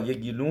شیمخا یه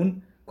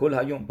گیلون کل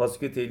هیوم پس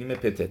که تیلیم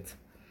پتت.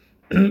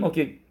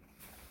 اوکی.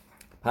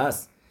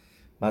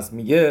 پس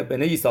میگه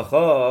بنی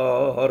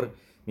ایساخار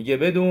میگه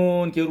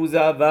بدون که روز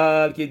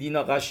اول که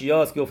دینا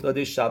قشیاست که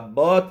افتاده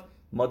شبات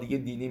ما دیگه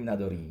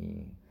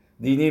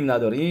دینیم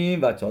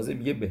نداریم و تازه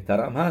میگه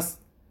بهترم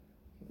هست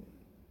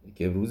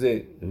که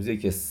روزی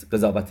که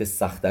قضاوت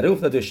سختره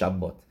افتاده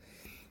شبات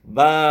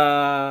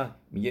و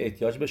میگه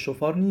احتیاج به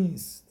شفار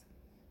نیست.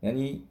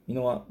 یعنی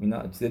اینا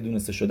چیز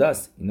دونسته شده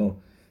است، اینو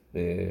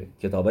به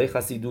کتابای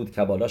خسیدوت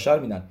کبالا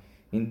شرح میدن.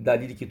 این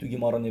دلیلی که تو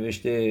گیمارا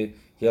نوشته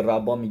که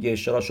ربا میگه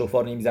چرا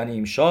شفار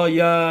نمیزنیم،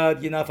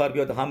 شاید یه نفر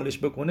بیاد حملش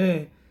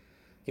بکنه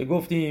که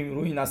گفتیم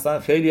روی این اصلا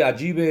خیلی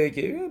عجیبه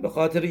که به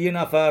خاطر یه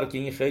نفر که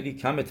این خیلی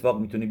کم اتفاق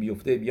میتونه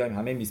بیفته بیایم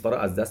همه میسپارا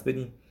از دست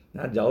بدیم.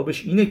 نه،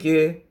 جوابش اینه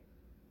که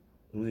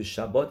روز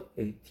شبات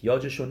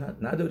احتیاجشو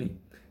نداری.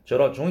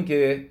 چرا؟ چون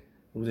که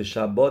روز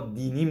شبات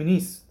دینیم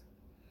نیست.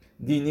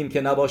 دینیم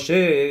که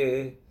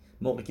نباشه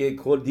موقع که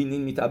کل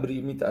دینیم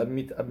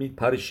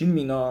میپرشین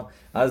مینا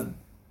از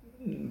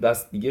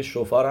بس دیگه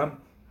شفارم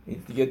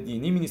دیگه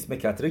دینی نیست،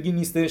 مکترگی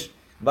نیستش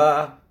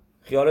و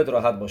خیالت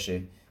راحت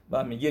باشه.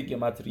 و میگه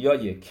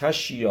گمتریای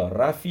کشیا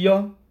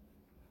رفیا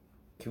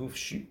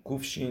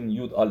کوفشین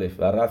یود آلف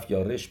و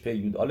رفیا رش پی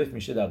یود آلف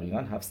میشه دقیقاً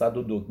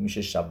 702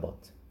 میشه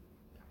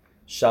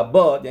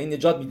شبات یعنی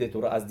نجات میده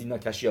تو رو از دینا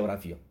کشیا و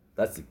رفیا.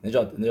 دستی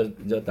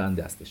نجات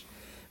دهنده هستش.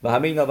 و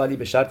همه اینا ولی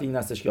به شرط این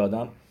هستش که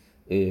آدم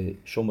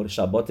شمار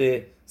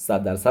شبات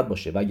 100%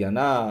 باشه،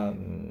 وگرنه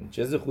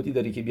چیز خودی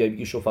داری که بیای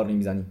بگی شفار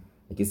نمیزنی.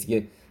 کسی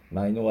که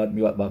من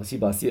اینو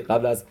باسی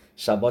قبل از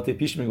شبات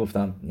پیش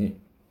میگفتم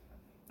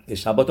که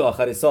شبات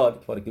آخر سال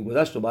که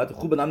گذشت رو باید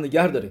خوب نام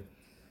نگه داره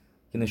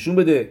که نشون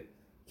بده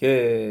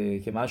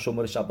که من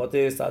شمار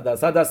شبات 100%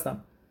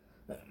 هستم.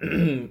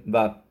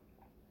 و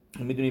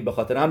میدونی به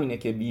خاطر همینه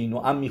که بی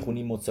نوعم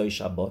میخونیم مدسای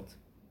شبات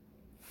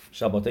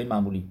شباتای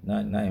معمولی،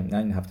 نه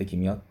این هفته که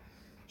میاد.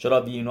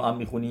 چرا وینو هم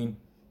میخونیم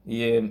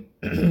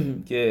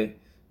که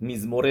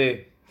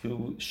میزموره که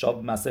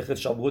مسخت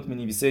شابوت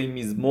مینویسه این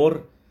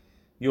میزمور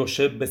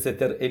یوشب به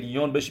ستر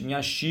الیون بهش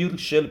میگن شیر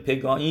شل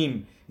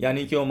پگایم،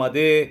 یعنی که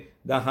اومده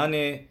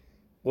دهن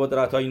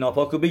قدرت های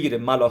ناپاک رو بگیره،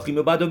 ملاخیم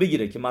بد رو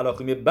بگیره، که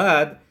ملاخیم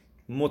بد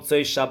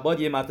موعظه شبات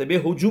یه مرتبه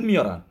هجوم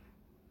میارن،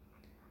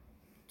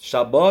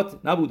 شبات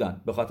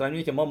نبودن. به خاطر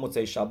اینه که ما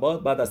موعظه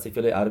شبات بعد از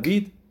سفر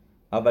عربید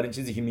اولین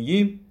چیزی که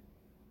میگیم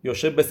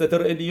یوشب به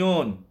ستر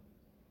الیون،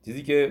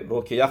 چیزی که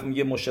روکیخ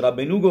میگه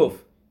مشربنو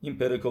گفت این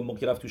پرکو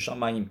موقعی رفت تو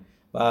شامعیم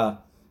و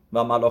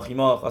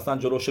ملاخیما خواستن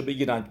جلوشو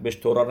بگیرن بهش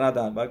تورا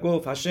ندن و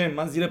گفت هشم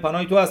من زیر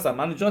پناه تو هستم،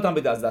 من نجاتم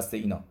بده از دست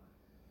اینا.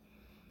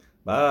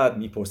 بعد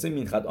میپرسه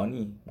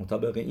مینخدانی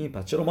مطابق این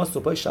پس چرا ما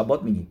صبح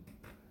شبات میگیم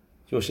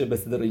یوشب به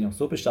ستر الیون؟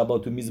 صبح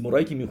شبات تو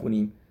میزمورایی که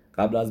میخونیم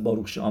قبل از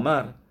باروخ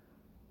شامر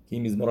که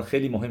این میزمورا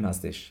خیلی مهم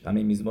هستش،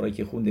 همه میزمورایی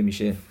که خونده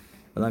میشه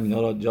آدم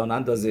اینا رو جا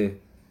نندازه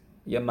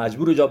یا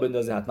مجبور جا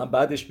بندازه حتما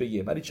بعدش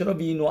بگه. ولی چرا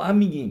وینو هم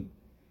میگیم؟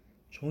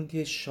 چون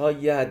که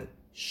شاید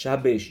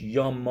شبش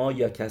یا ما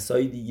یا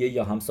کسای دیگه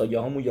یا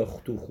همسایه‌هامون یا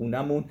تو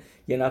خونمون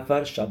یه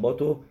نفر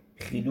شباتو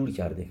خیلول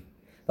کرده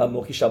و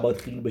موقع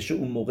شبات خیلول بشه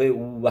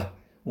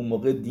اون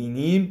موقع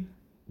دینیم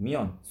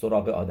میان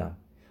سراغ آدم.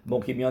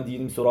 موقع میان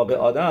دینیم سراغ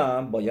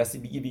آدم بایستی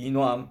بگی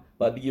وینو هم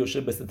باید بگی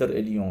یوشب به ستر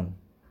الیون.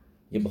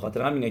 یه به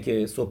خاطر همینه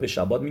که صبح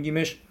شبات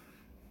میگیمش.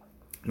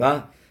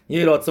 و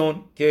یه راتون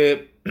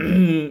که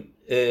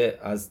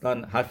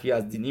اصلا حرفی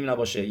از دینیم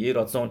نباشه، یه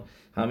راتون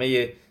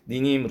همه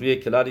دینیم روی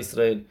کلار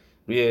اسرائیل،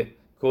 روی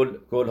کل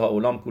ها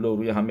اولام کلو،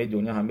 روی همه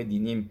دنیا همه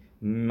دینیم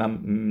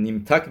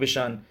نیمتک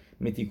بشن،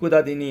 متیکو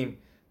دا دینیم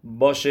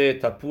باشه،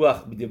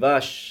 تپوخ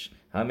بدوش،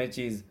 همه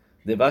چیز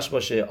دوش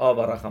باشه، آب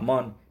و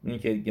رحمان. این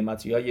که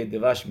گمتریای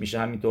دوش میشه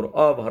همینطور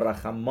آب و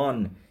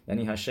رحمان،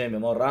 یعنی هشم به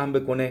ما رحم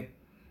بکنه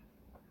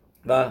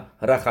و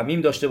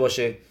رحمیم داشته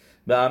باشه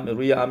به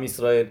روی ام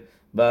اسرائیل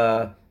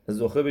و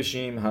زخه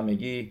بشیم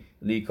همگی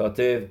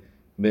لیکاتب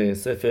به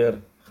سفر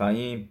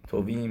خیم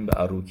تویم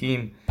به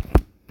اروکیم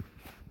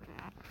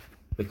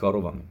به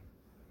کارو بامیم.